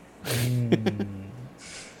 Yes.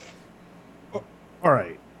 All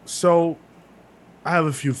right. So I have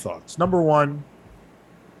a few thoughts. Number one,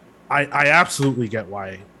 I absolutely get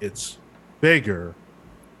why it's bigger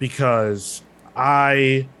because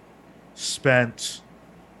I spent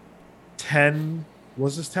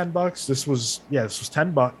was this $10? This was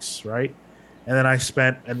 $10, right? And then I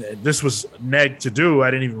spent, and this was neg to do.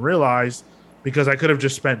 I didn't even realize because I could have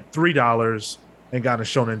just spent $3 and gotten a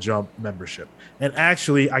Shonen Jump membership. And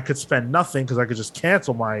actually, I could spend nothing because I could just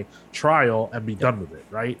cancel my trial and be done with it,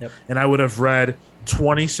 right? Yep. And I would have read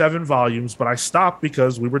 27 volumes, but I stopped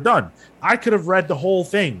because we were done. I could have read the whole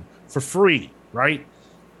thing for free, right?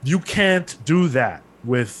 You can't do that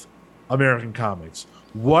with American comics.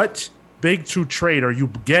 What big two trade are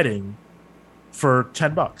you getting for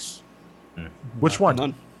 $10? Which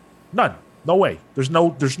one? None. No way. There's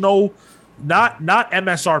no not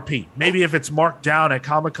MSRP. Maybe if it's marked down at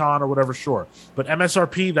Comic-Con or whatever, sure. But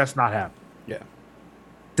MSRP, that's not happening. Yeah.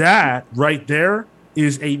 That right there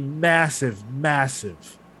is a massive,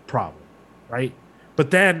 massive problem, right? But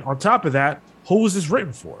then on top of that, who is this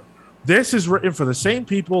written for? This is written for the same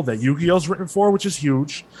people that Yu-Gi-Oh's written for, which is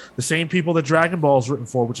huge. The same people that Dragon Ball's written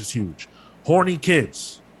for, which is huge. Horny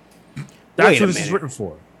kids. That's who this is written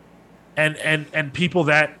for. And people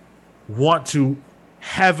that want to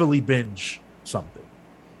heavily binge something,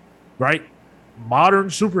 right? Modern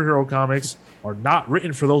superhero comics are not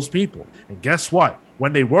written for those people. And guess what?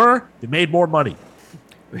 When they were, they made more money.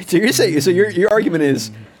 So you're saying, your argument is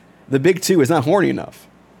the big two is not horny enough.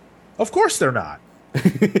 Of course they're not.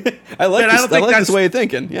 I like this way of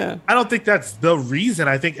thinking. Yeah. I don't think that's the reason.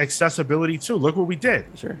 I think accessibility too. Look what we did.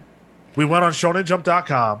 Sure. We went on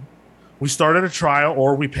shonenjump.com. We started a trial,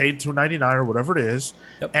 or we paid $2.99 or whatever it is,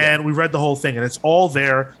 and we read the whole thing. And it's all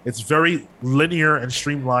there. It's very linear and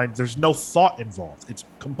streamlined. There's no thought involved. It's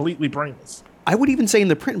completely brainless. I would even say in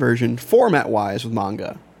the print version, format-wise with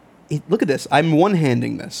manga, look at this. I'm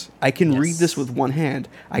one-handing this. I can read this with one hand.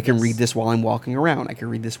 I can read this while I'm walking around. I can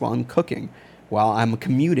read this while I'm cooking, while I'm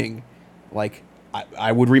commuting. Like,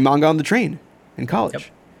 I would read manga on the train in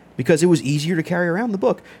college because it was easier to carry around the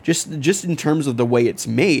book. Just in terms of the way it's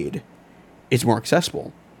made, it's more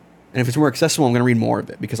accessible. And if it's more accessible, I'm going to read more of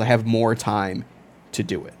it because I have more time to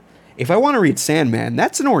do it. If I want to read Sandman,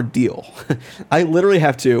 that's an ordeal. I literally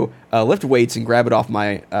have to lift weights and grab it off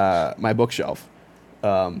my my bookshelf,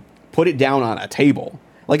 put it down on a table.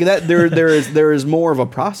 Like that, there is more of a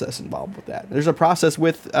process involved with that. There's a process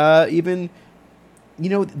with even,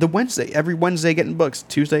 every Wednesday getting books,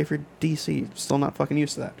 Tuesday for DC. Still not fucking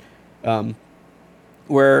used to that.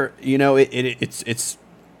 Where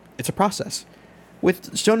it's a process.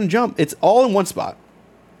 With Shonen Jump, it's all in one spot.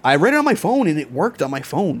 I read it on my phone and it worked on my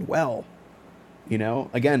phone well.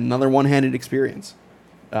 Again, another one-handed experience.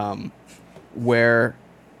 Where,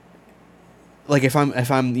 like, if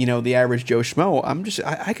I'm the average Joe Schmo,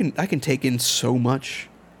 I can take in so much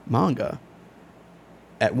manga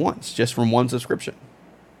at once just from one subscription,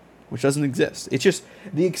 which doesn't exist. It's just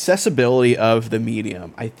the accessibility of the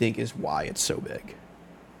medium, I think, is why it's so big.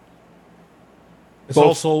 It's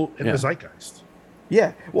also in the zeitgeist.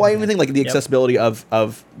 Yeah. Well, I even think like the accessibility of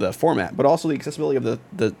the format, but also the accessibility of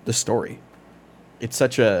the story. It's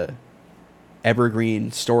such a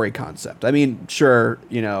evergreen story concept. I mean, sure,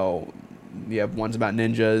 you have ones about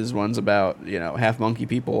ninjas, ones about, half monkey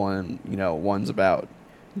people, and, ones about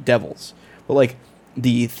devils. But like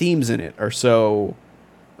the themes in it are so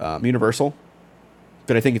universal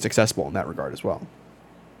that I think it's accessible in that regard as well.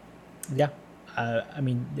 Yeah.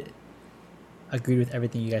 Agreed with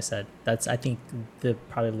everything you guys said. That's, I think, the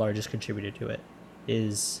probably largest contributor to it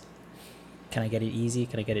is, can I get it easy?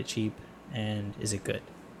 Can I get it cheap? And is it good?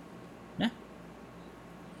 Yeah.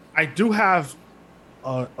 I do have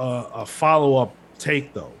a follow-up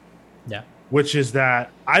take, though. Yeah. Which is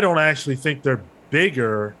that I don't actually think they're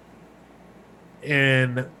bigger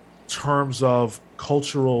in terms of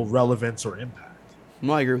cultural relevance or impact.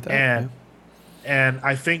 No, I agree with that. And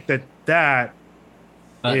I think that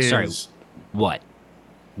is... Sorry. What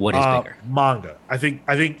is bigger? Manga. I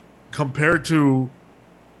think compared to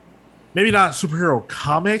maybe not superhero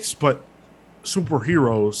comics, but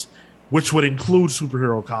superheroes, which would include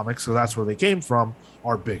superhero comics, so that's where they came from,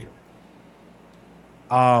 are bigger.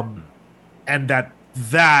 And that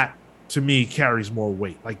to me carries more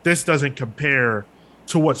weight. Like, this doesn't compare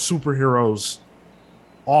to what superheroes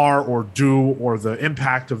are or do, or the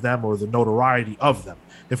impact of them or the notoriety of them.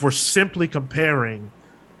 If we're simply comparing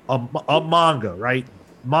a manga, right?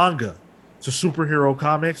 Manga to superhero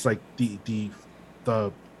comics, like the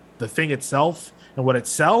thing itself and what it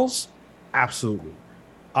sells, absolutely.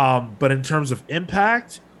 But in terms of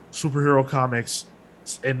impact, superhero comics,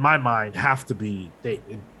 in my mind, have to be it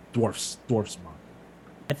dwarfs manga.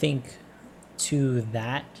 I think to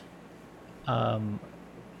that,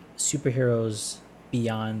 superheroes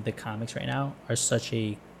beyond the comics right now are such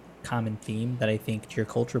a common theme that I think, to your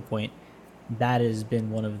culture point, that has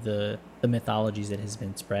been one of the mythologies that has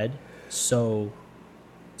been spread so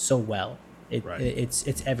well.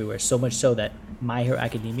 It's everywhere, so much so that My Hero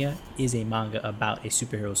Academia is a manga about a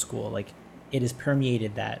superhero school. Like, it has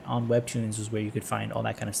permeated that. On Webtoons was where you could find all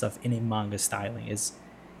that kind of stuff in a manga styling. It's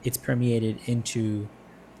permeated into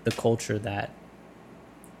the culture that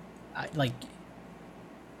I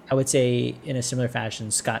would say, in a similar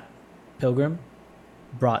fashion, Scott Pilgrim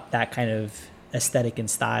brought that kind of aesthetic and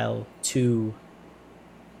style to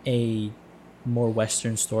a more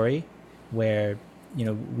Western story, where, you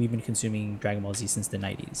know, we've been consuming Dragon Ball Z since the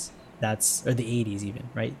 90s. Or the 80s even,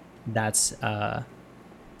 right? That's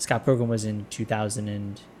Scott Pilgrim was in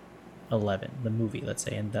 2011, the movie, let's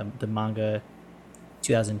say, and the manga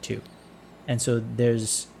 2002. And so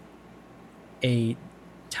there's a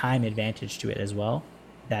time advantage to it as well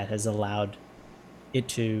that has allowed it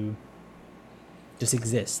to just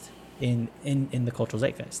exist in the cultural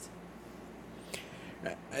zeitgeist.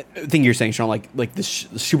 I think you're saying, Sean, like the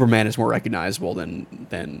Superman is more recognizable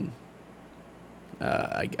than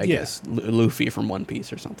I guess Luffy from One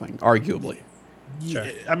Piece or something, arguably. Sure.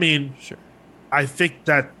 I mean, sure. I think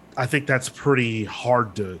that's pretty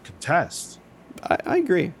hard to contest. I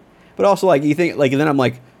agree, but also, like, you think, like, and then I'm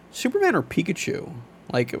like, Superman or Pikachu?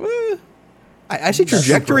 Like, I see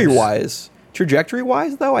trajectory wise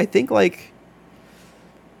though, I think, like,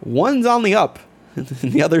 one's on the up and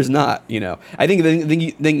the other's not. You know, I think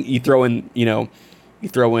then you throw in, Kurt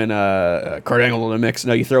Angle in the mix.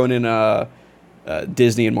 No, you throw in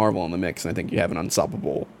Disney and Marvel in the mix, and I think you have an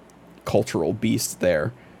unstoppable cultural beast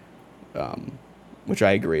there. Which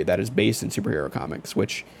I agree, that is based in superhero comics,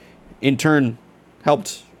 which in turn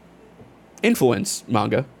helped influence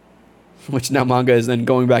manga, which now manga is then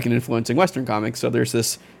going back and influencing Western comics. So there's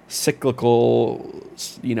this cyclical,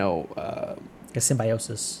 a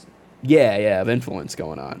symbiosis. Yeah, of influence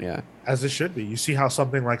going on. Yeah, as it should be. You see how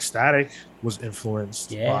something like Static was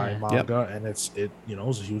influenced by manga, and it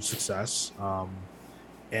was a huge success,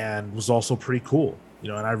 and was also pretty cool.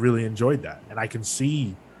 And I really enjoyed that, and I can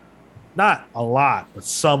see not a lot, but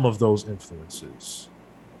some of those influences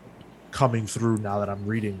coming through now that I'm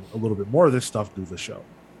reading a little bit more of this stuff through the show.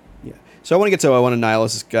 Yeah. So I want to get to one of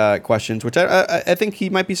Nihilus' questions, which I think he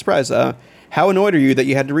might be surprised. How annoyed are you that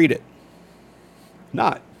you had to read it?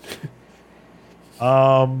 Not.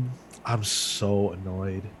 I'm so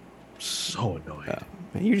annoyed. So annoyed.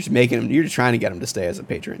 Man, you're just trying to get him to stay as a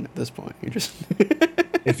patron at this point. You're just.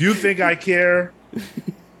 If you think I care,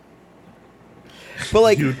 but,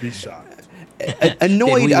 like, you'd be shocked.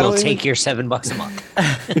 Annoyed. Then we will take your $7 a month.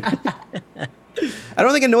 I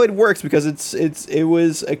don't think annoyed works because it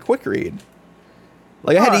was a quick read.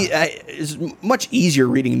 Like, it's much easier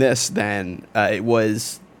reading this than it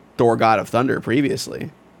was Thor: God of Thunder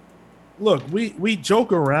previously. Look, we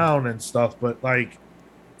joke around and stuff, but, like,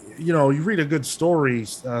 you read a good story.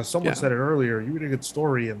 Someone said it earlier. You read a good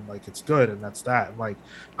story and, like, it's good, and that's that. And, like,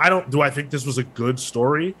 I think this was a good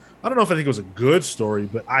story? I don't know if I think it was a good story,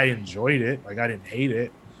 but I enjoyed it. Like, I didn't hate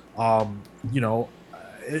it.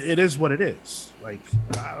 It is what it is. Like,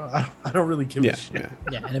 I don't really give a shit.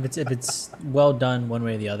 Yeah, and if it's well done one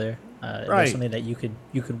way or the other, there's something that you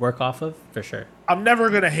could work off of, for sure. I'm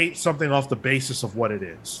never gonna hate something off the basis of what it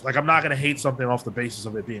is. Like, I'm not gonna hate something off the basis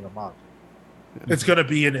of it being a manga. It's going to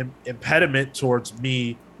be an impediment towards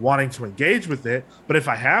me wanting to engage with it. But if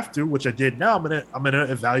I have to, which I did now, I'm gonna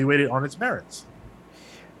evaluate it on its merits.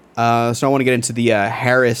 So I want to get into the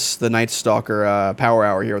Harris, the Night Stalker Power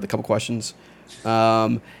Hour here with a couple questions.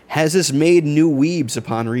 Has this made new weebs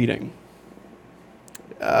upon reading?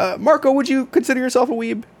 Marco, would you consider yourself a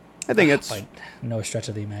weeb? I think it's... Like, no stretch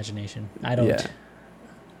of the imagination. I don't...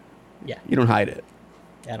 Yeah. You don't hide it.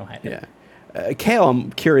 I don't hide it. Yeah. Kale,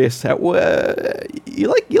 I'm curious. You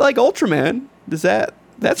like Ultraman?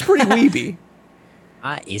 That's pretty weeby?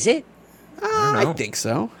 Is it? I think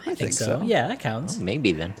so. I think so. Yeah, that counts. Well,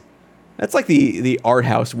 maybe then. That's like the art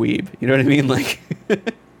house weeb. You know what I mean? Like, you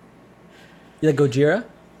like Gojira?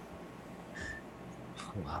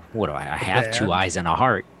 Well, what do I have? 2 eyes and a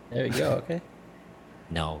heart. There you go. Okay.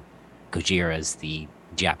 No, Gojira is the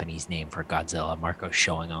Japanese name for Godzilla. Marco's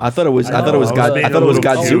showing off. I thought it was I was being a little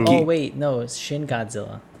Godzuki. Oh wait, no, it's Shin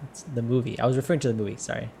Godzilla. It's the movie. I was referring to the movie.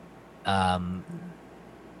 Sorry.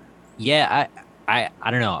 Yeah, I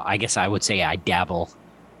don't know. I guess I would say I dabble,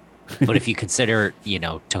 but if you consider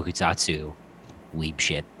tokusatsu weeb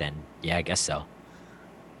shit, then yeah, I guess so.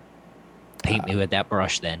 Paint me with that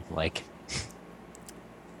brush, then. Like,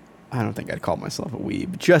 I don't think I'd call myself a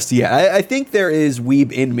weeb just yet. I think there is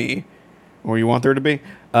weeb in me, or you want there to be,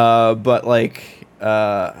 but like,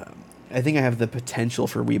 I think I have the potential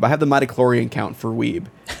for weeb. I have the midichlorian count for weeb.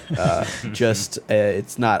 Just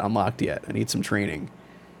it's not unlocked yet. I need some training.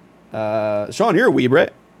 Sean, you're a weeb,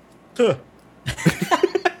 right? Huh.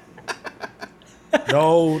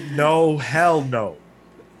 No, hell no.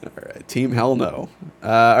 All right, team hell no.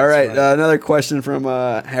 All right, another question from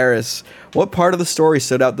Harris. What part of the story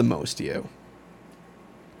stood out the most to you?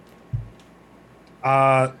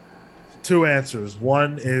 Two answers.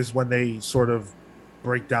 One is when they sort of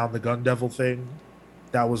break down the Gun Devil thing.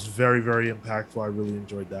 That was very, very impactful. I really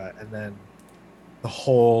enjoyed that. And then the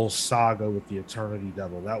whole saga with the Eternity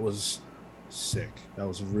Devil. That was sick. That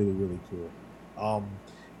was really, really cool.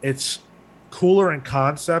 It's cooler in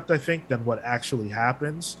concept, I think, than what actually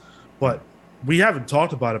happens. But we haven't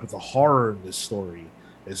talked about it, but the horror in this story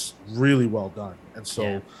is really well done. And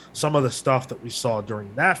so some of the stuff that we saw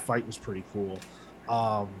during that fight was pretty cool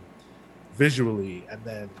visually. And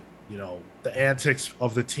then, the antics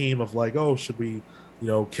of the team of like, oh, should we,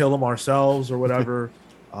 kill him ourselves or whatever.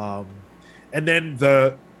 And then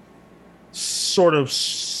the sort of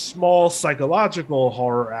small psychological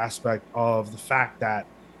horror aspect of the fact that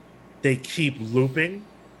they keep looping,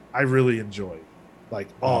 I really enjoyed. Like,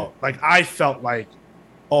 I felt like,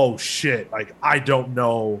 oh shit, like I don't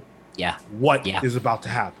know what is about to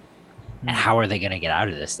happen. And how are they going to get out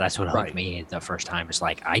of this? That's what hooked me the first time. It's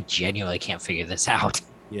like, I genuinely can't figure this out.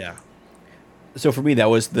 Yeah. So for me, that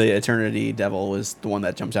was the Eternity Devil was the one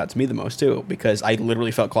that jumps out to me the most too, because I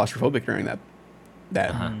literally felt claustrophobic during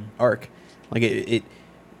that arc. Like I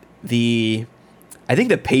think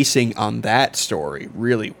the pacing on that story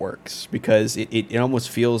really works because it almost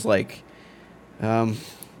feels like, when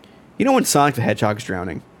Sonic the Hedgehog's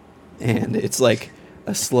drowning, and it's like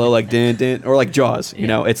a slow like din din, or like Jaws,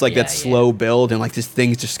 it's like that slow build and like these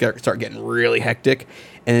things just start getting really hectic,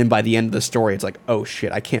 and then by the end of the story, it's like, oh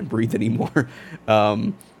shit, I can't breathe anymore.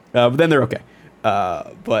 But then they're okay.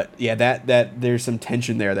 But yeah, that there's some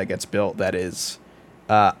tension there that gets built that is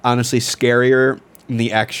honestly scarier than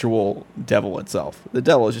the actual devil itself. The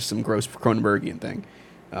devil is just some gross Cronenbergian thing.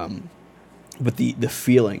 But the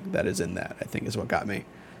feeling that is in that, I think, is what got me.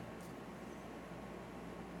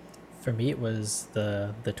 For me, it was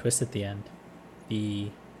the twist at the end,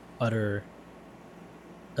 the utter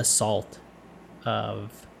assault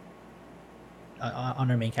of on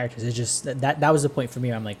our main characters. It's just that was the point for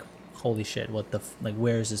me. I'm like, holy shit, what the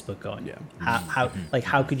where is this book going? Yeah.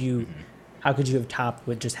 How could you have topped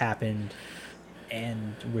what just happened,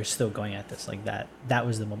 and we're still going at this like that? That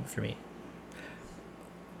was the moment for me.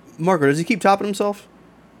 Marco, does he keep topping himself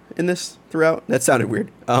in this throughout? That sounded weird.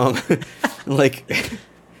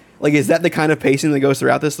 Like, is that the kind of pacing that goes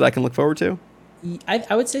throughout this that I can look forward to?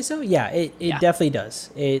 I would say so. Yeah, it definitely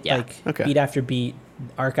does. It beat after beat,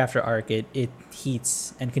 arc after arc, it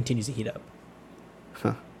heats and continues to heat up.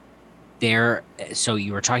 Huh. So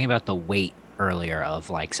you were talking about the weight earlier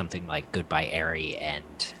of like something like Goodbye Eri and,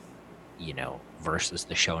 versus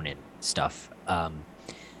the shonen stuff.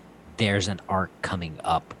 There's an arc coming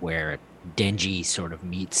up where Denji sort of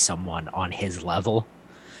meets someone on his level,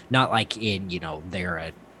 not like in, they're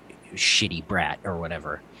a shitty brat or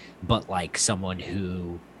whatever, but like someone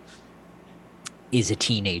who is a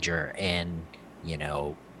teenager and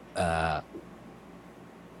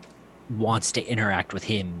wants to interact with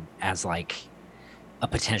him as like a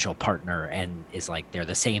potential partner, and is like they're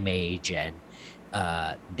the same age, and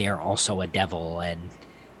they're also a devil, and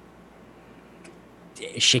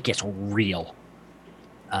shit gets real.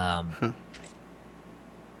 And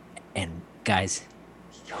guys,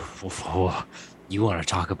 you want to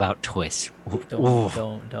talk about twists?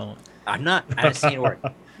 Don't. I'm not saying a word.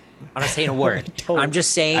 I'm not saying a word. I'm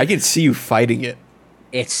just saying. I can see you fighting it.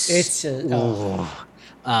 It's wow.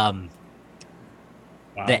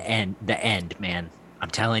 The end, man. I'm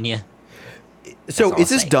telling you. So is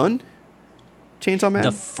this done? Chainsaw Man?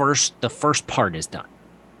 The first part is done.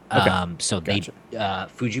 Okay. So Gotcha.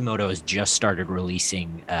 Fujimoto has just started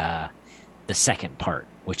releasing the second part,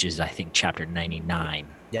 which is I think chapter 99.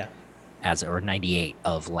 Yeah. 98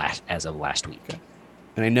 as of last week. Okay.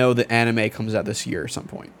 And I know the anime comes out this year at some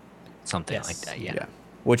point. Something Yes. like that, yeah.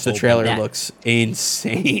 which the Oh, trailer that- looks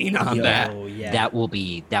insane on that. Oh yeah. That will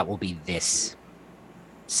be this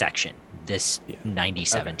section. This Yeah.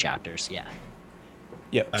 97 chapters. Yeah.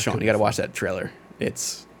 Yeah, That Sean, could you be got to fun. watch that trailer.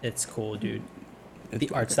 It's cool, dude. it's The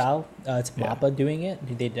art bonkers. style. It's Yeah. Mappa doing it.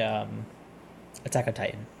 He did Attack on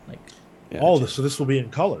Titan. Like Yeah, Oh, so this will be in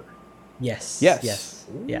color. yes. Yes. Yes.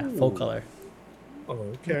 Yeah. Full Ooh. color. Oh,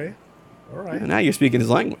 okay. All right. now you're speaking his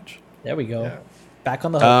language. There we go. Yeah. Back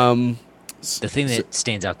on the hook. The thing that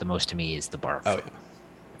stands out the most to me is the barf. Oh, yeah.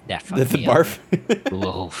 That The fucked me up.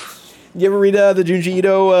 barf. Oof. You ever read the Junji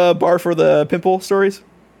Ito barf or the pimple stories?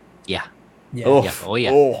 Yeah. yeah. Oh, Yeah. Oh,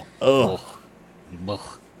 yeah. Oh.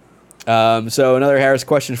 Ugh. So another Harris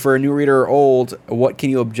question for a new reader or old: what can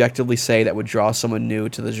you objectively say that would draw someone new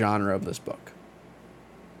to the genre of this book?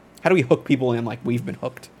 How do we hook people in like we've been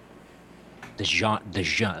hooked?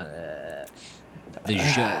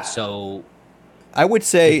 So I would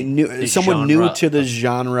say The someone new genre to the of-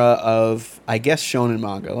 genre of, I guess, shonen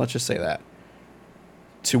manga. Let's just say that,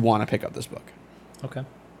 to want to pick up this book. Okay.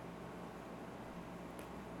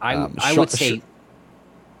 I Sha- would say.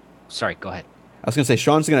 Sorry, go ahead. I was gonna say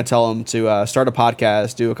Sean's gonna tell him to start a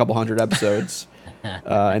podcast, do a couple hundred episodes,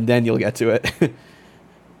 and then you'll get to it.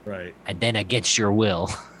 Right. And then against your will.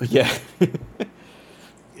 Yeah.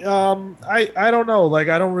 I don't know. Like,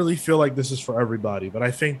 I don't really feel like this is for everybody, but I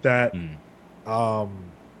think that, I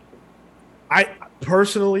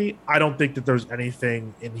personally, I don't think that there's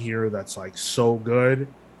anything in here that's like so good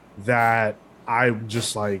that I'm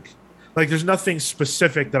just like there's nothing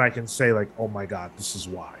specific that I can say like, oh my god, this is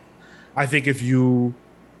why. I think if you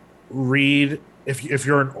read, if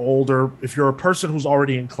you're a person who's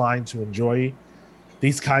already inclined to enjoy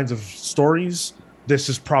these kinds of stories, this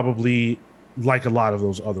is probably like a lot of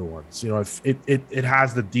those other ones. You know, if it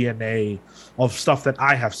has the DNA of stuff that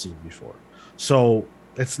I have seen before. So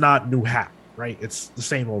it's not new hat, right? It's the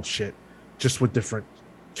same old shit, just with different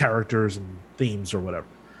characters and themes or whatever.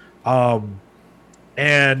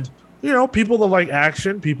 And you know, people that like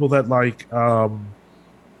action, people that like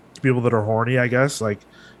people that are horny, I guess, like,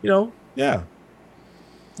 you know, yeah.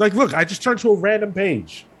 Like, look, I just turned to a random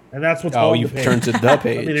page, and that's what's Oh, on you the page. turned to the I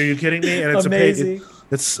page. mean, are you kidding me? And it's Amazing. a page.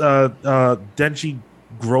 It's Denji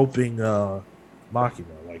groping Makima.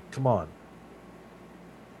 Like, come on.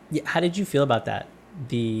 Yeah. How did you feel about that?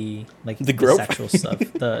 The grope? sexual stuff.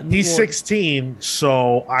 He's well, 16,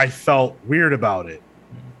 so I felt weird about it,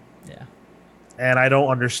 Yeah. and I don't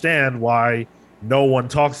understand why no one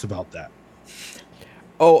talks about that.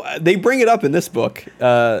 Oh, they bring it up in this book,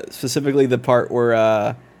 specifically the part where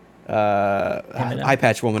Eye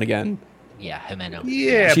Patch Woman again. Yeah, Jimeno.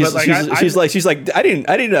 Yeah, She's, but like, she's like I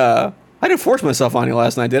didn't force myself on you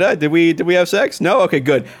last night, did I? Did we have sex? No. Okay,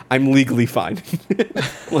 good. I'm legally fine.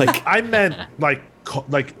 Like, I meant like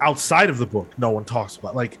outside of the book, no one talks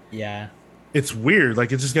about. Like, Yeah. it's weird.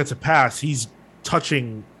 Like, it just gets a pass. He's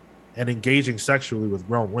touching and engaging sexually with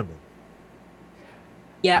grown women.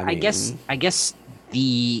 Yeah, I I guess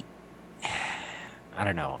mean- I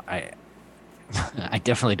don't know. I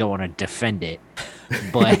definitely don't want to defend it,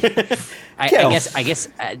 but I guess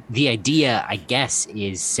the idea, I guess,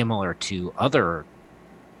 is similar to other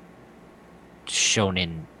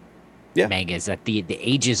shonen mangas, that the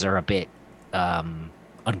ages are a bit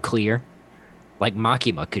unclear. Like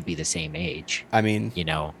Makima could be the same age, I mean, you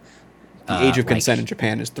know. the age of like- consent in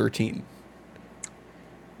Japan is 13.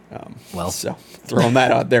 Well, So throwing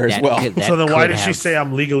that out there as that well. could- So then why could did she have- say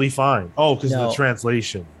I'm legally fine? Oh, because of No. the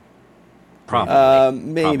translation. Probably.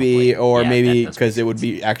 Maybe, Probably. or Yeah, maybe that does because make it would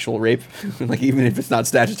be actual rape. Like, even if it's not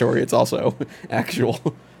statutory, it's also actual.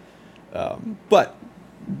 But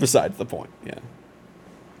besides the point, yeah.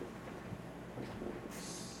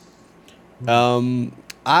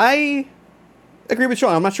 I agree with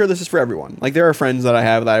Sean. I'm not sure this is for everyone. Like, there are friends that I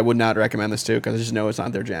have that I would not recommend this to because I just know it's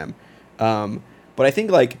not their jam. But I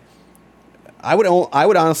think, like, I would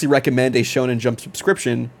honestly recommend a Shonen Jump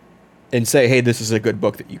subscription and say, hey, this is a good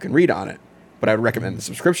book that you can read on it. But I would recommend the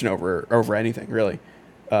subscription over anything, really.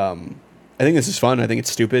 I think this is fun. I think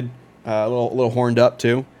it's stupid. A little horned up,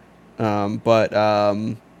 too. But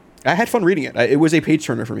I had fun reading it. It was a page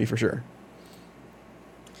turner for me, for sure.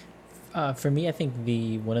 For me, I think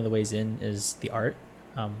one of the ways in is the art.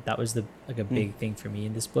 That was a big thing for me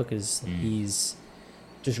in this book. Is he's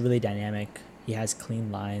just really dynamic. He has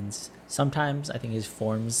clean lines. Sometimes I think his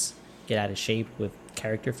forms get out of shape with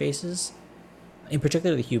character faces. In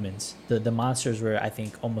particular, the humans. The monsters were, I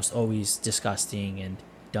think, almost always disgusting and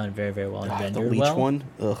done very, very well and The rendered leech well. one?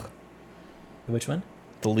 Ugh. Which one?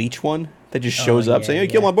 The leech one that just shows up yeah, saying, hey,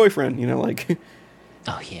 kill yeah. my boyfriend. You know, like...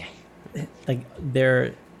 Oh yeah. Like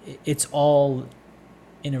it's all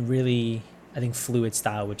in a really I think fluid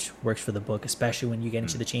style, which works for the book, especially when you get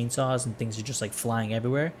into the chainsaws and things are just like flying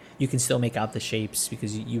everywhere. You can still make out the shapes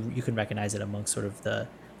because you can recognize it amongst sort of the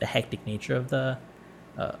hectic nature of the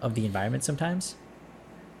environment sometimes.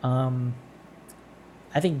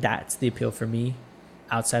 I think that's the appeal for me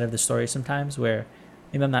outside of the story sometimes, where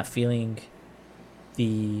maybe I'm not feeling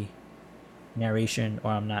the narration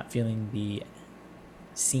or I'm not feeling the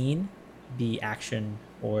scene, the action,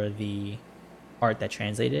 or the art that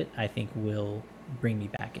translated, I think will bring me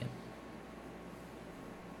back in.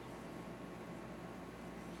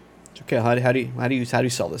 Okay, how do you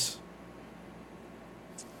sell this?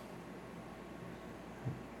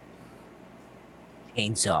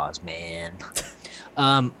 Chainsaws, man.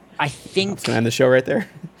 I think Let's end the show right there.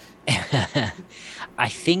 I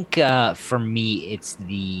think for me it's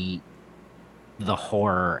the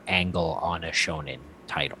horror angle on a shonen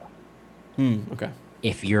title. Okay.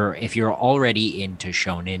 If you're already into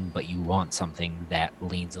shonen but you want something that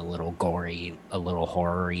leans a little gory, a little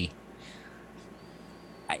horror-y,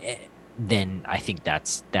 then I think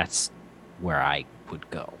that's where I would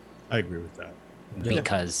go. I agree with that.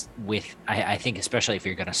 Because I think especially if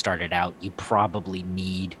you're going to start it out, you probably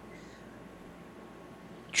need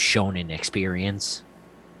shonen experience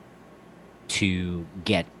to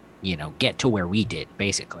get to where we did,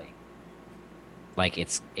 basically. Like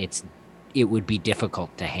it would be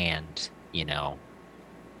difficult to hand,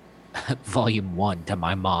 volume 1 to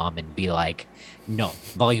my mom and be like, no,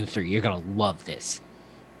 volume 3, you're going to love this.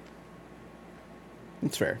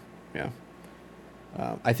 That's fair. Yeah.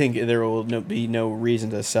 I think there will be no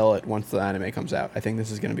reason to sell it once the anime comes out. I think this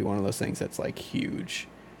is going to be one of those things that's like huge.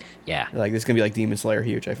 Yeah. Like this is going to be like Demon Slayer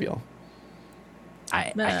huge, I feel.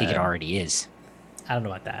 I think it already is. I don't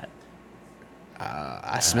know about that.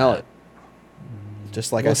 I smell it.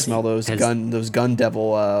 Just like I smell those gun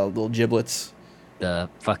devil little giblets. The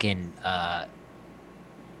fucking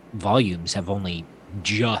volumes have only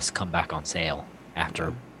just come back on sale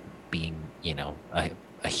after being, a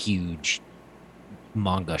huge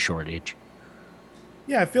manga shortage.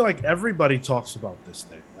 Yeah, I feel like everybody talks about this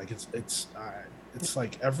thing. Like it's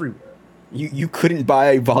like everywhere. You couldn't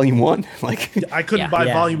buy volume 1. Like I couldn't buy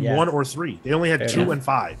volume 1 or 3. They only had 2 and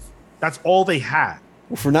 5. That's all they had.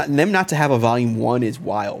 For them not to have a volume 1 is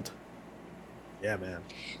wild. Yeah, man.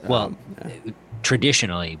 Well,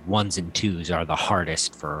 traditionally 1s and 2s are the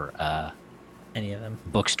hardest for Any of them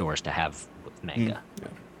bookstores to have with manga.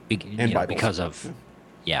 And Bibles. Because of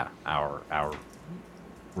our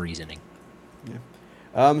reasoning.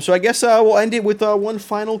 So I guess we'll end it with one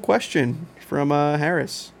final question from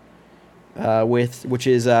Harris, which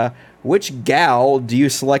is which gal do you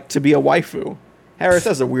select to be a waifu? Harris,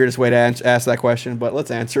 that's the weirdest way to ask that question, but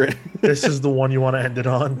let's answer it. This is the one you want to end it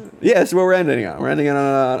on? Yeah, that's what we're ending on. We're ending it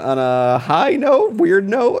on a high note, weird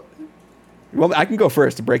note. Well, I can go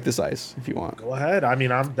first to break this ice if you want. Go ahead. I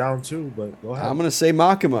mean, I'm down too, but go ahead. I'm going to say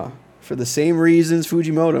Makima for the same reasons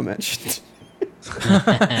Fujimoto mentioned.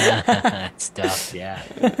 That's tough, yeah.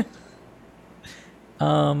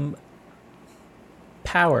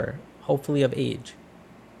 Power, hopefully of age.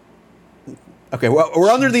 Okay, well, we're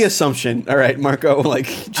under the assumption. All right, Marco, like,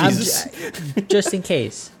 Jesus. Just in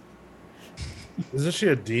case. Isn't she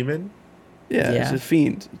a demon? Yeah, she's a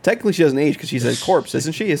fiend. Technically, she doesn't age because she's a corpse,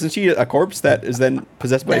 isn't she? Isn't she a corpse that is then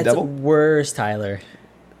possessed by a devil? That's worse, Tyler.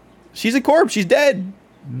 She's a corpse. She's dead.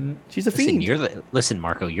 She's a fiend. Listen,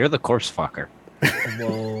 Marco, you're the corpse fucker.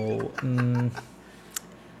 Whoa.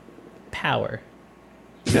 Power.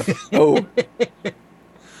 Yep. Oh.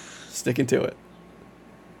 Sticking to it.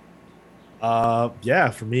 Yeah,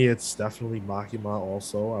 for me, it's definitely Makima.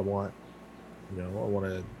 Also, I want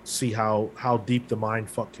to see how deep the mind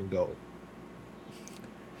fuck can go.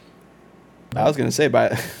 I was gonna say really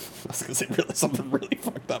something really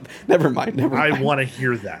fucked up. Never mind. I want to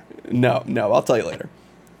hear that. No, I'll tell you later.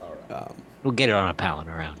 All right. We'll get it on a palin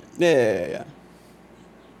around. Yeah.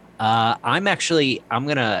 I'm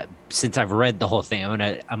gonna, since I've read the whole thing,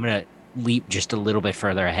 I'm gonna leap just a little bit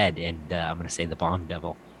further ahead, and I'm gonna say the Bomb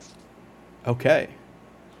Devil. Okay.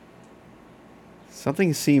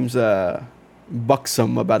 Something seems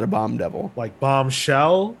buxom about a bomb devil. Like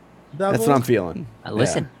bombshell devil? That's what I'm feeling.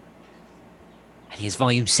 Listen, and he's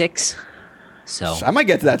volume 6, so I might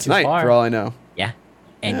get to that tonight for all I know. Yeah,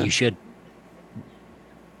 and you should.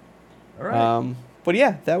 All right. But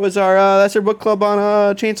yeah, that's our book club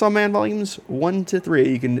on Chainsaw Man volumes 1 to 3.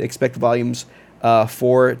 You can expect volumes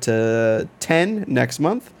 4 to 10 next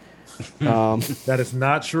month. That is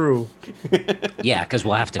not true. Yeah, because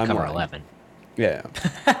we'll have to cover lying. 11. Yeah.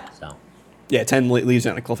 So. Yeah, 10 leaves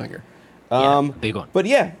you on a cliffhanger. Big one. But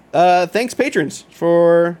yeah, thanks patrons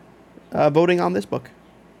for voting on this book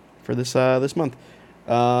for this month.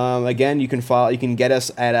 Again, you can get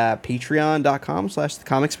us at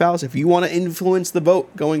patreon.com/thecomicspalace if you want to influence the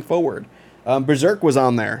vote going forward. Berserk was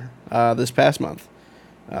on there this past month.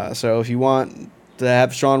 So if you want to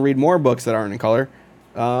have Sean read more books that aren't in color,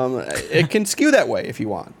 it can skew that way if you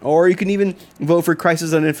want. Or you can even vote for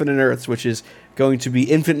Crisis on Infinite Earths, which is going to be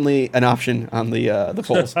infinitely an option on the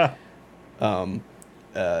polls.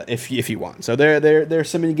 If you want. So there's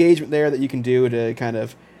some engagement there that you can do to kind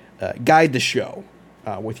of guide the show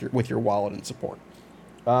with your wallet and support.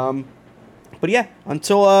 But yeah,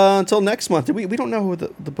 until next month. We don't know who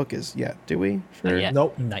the book is yet, do we? Not yet.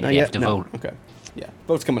 Nope. Not You yet. have to No. vote. Okay. Yeah,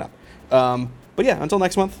 vote's coming up. But yeah, until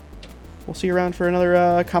next month, we'll see you around for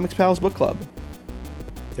another Comics Pals Book Club.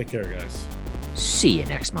 Take care, guys. See you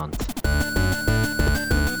next month.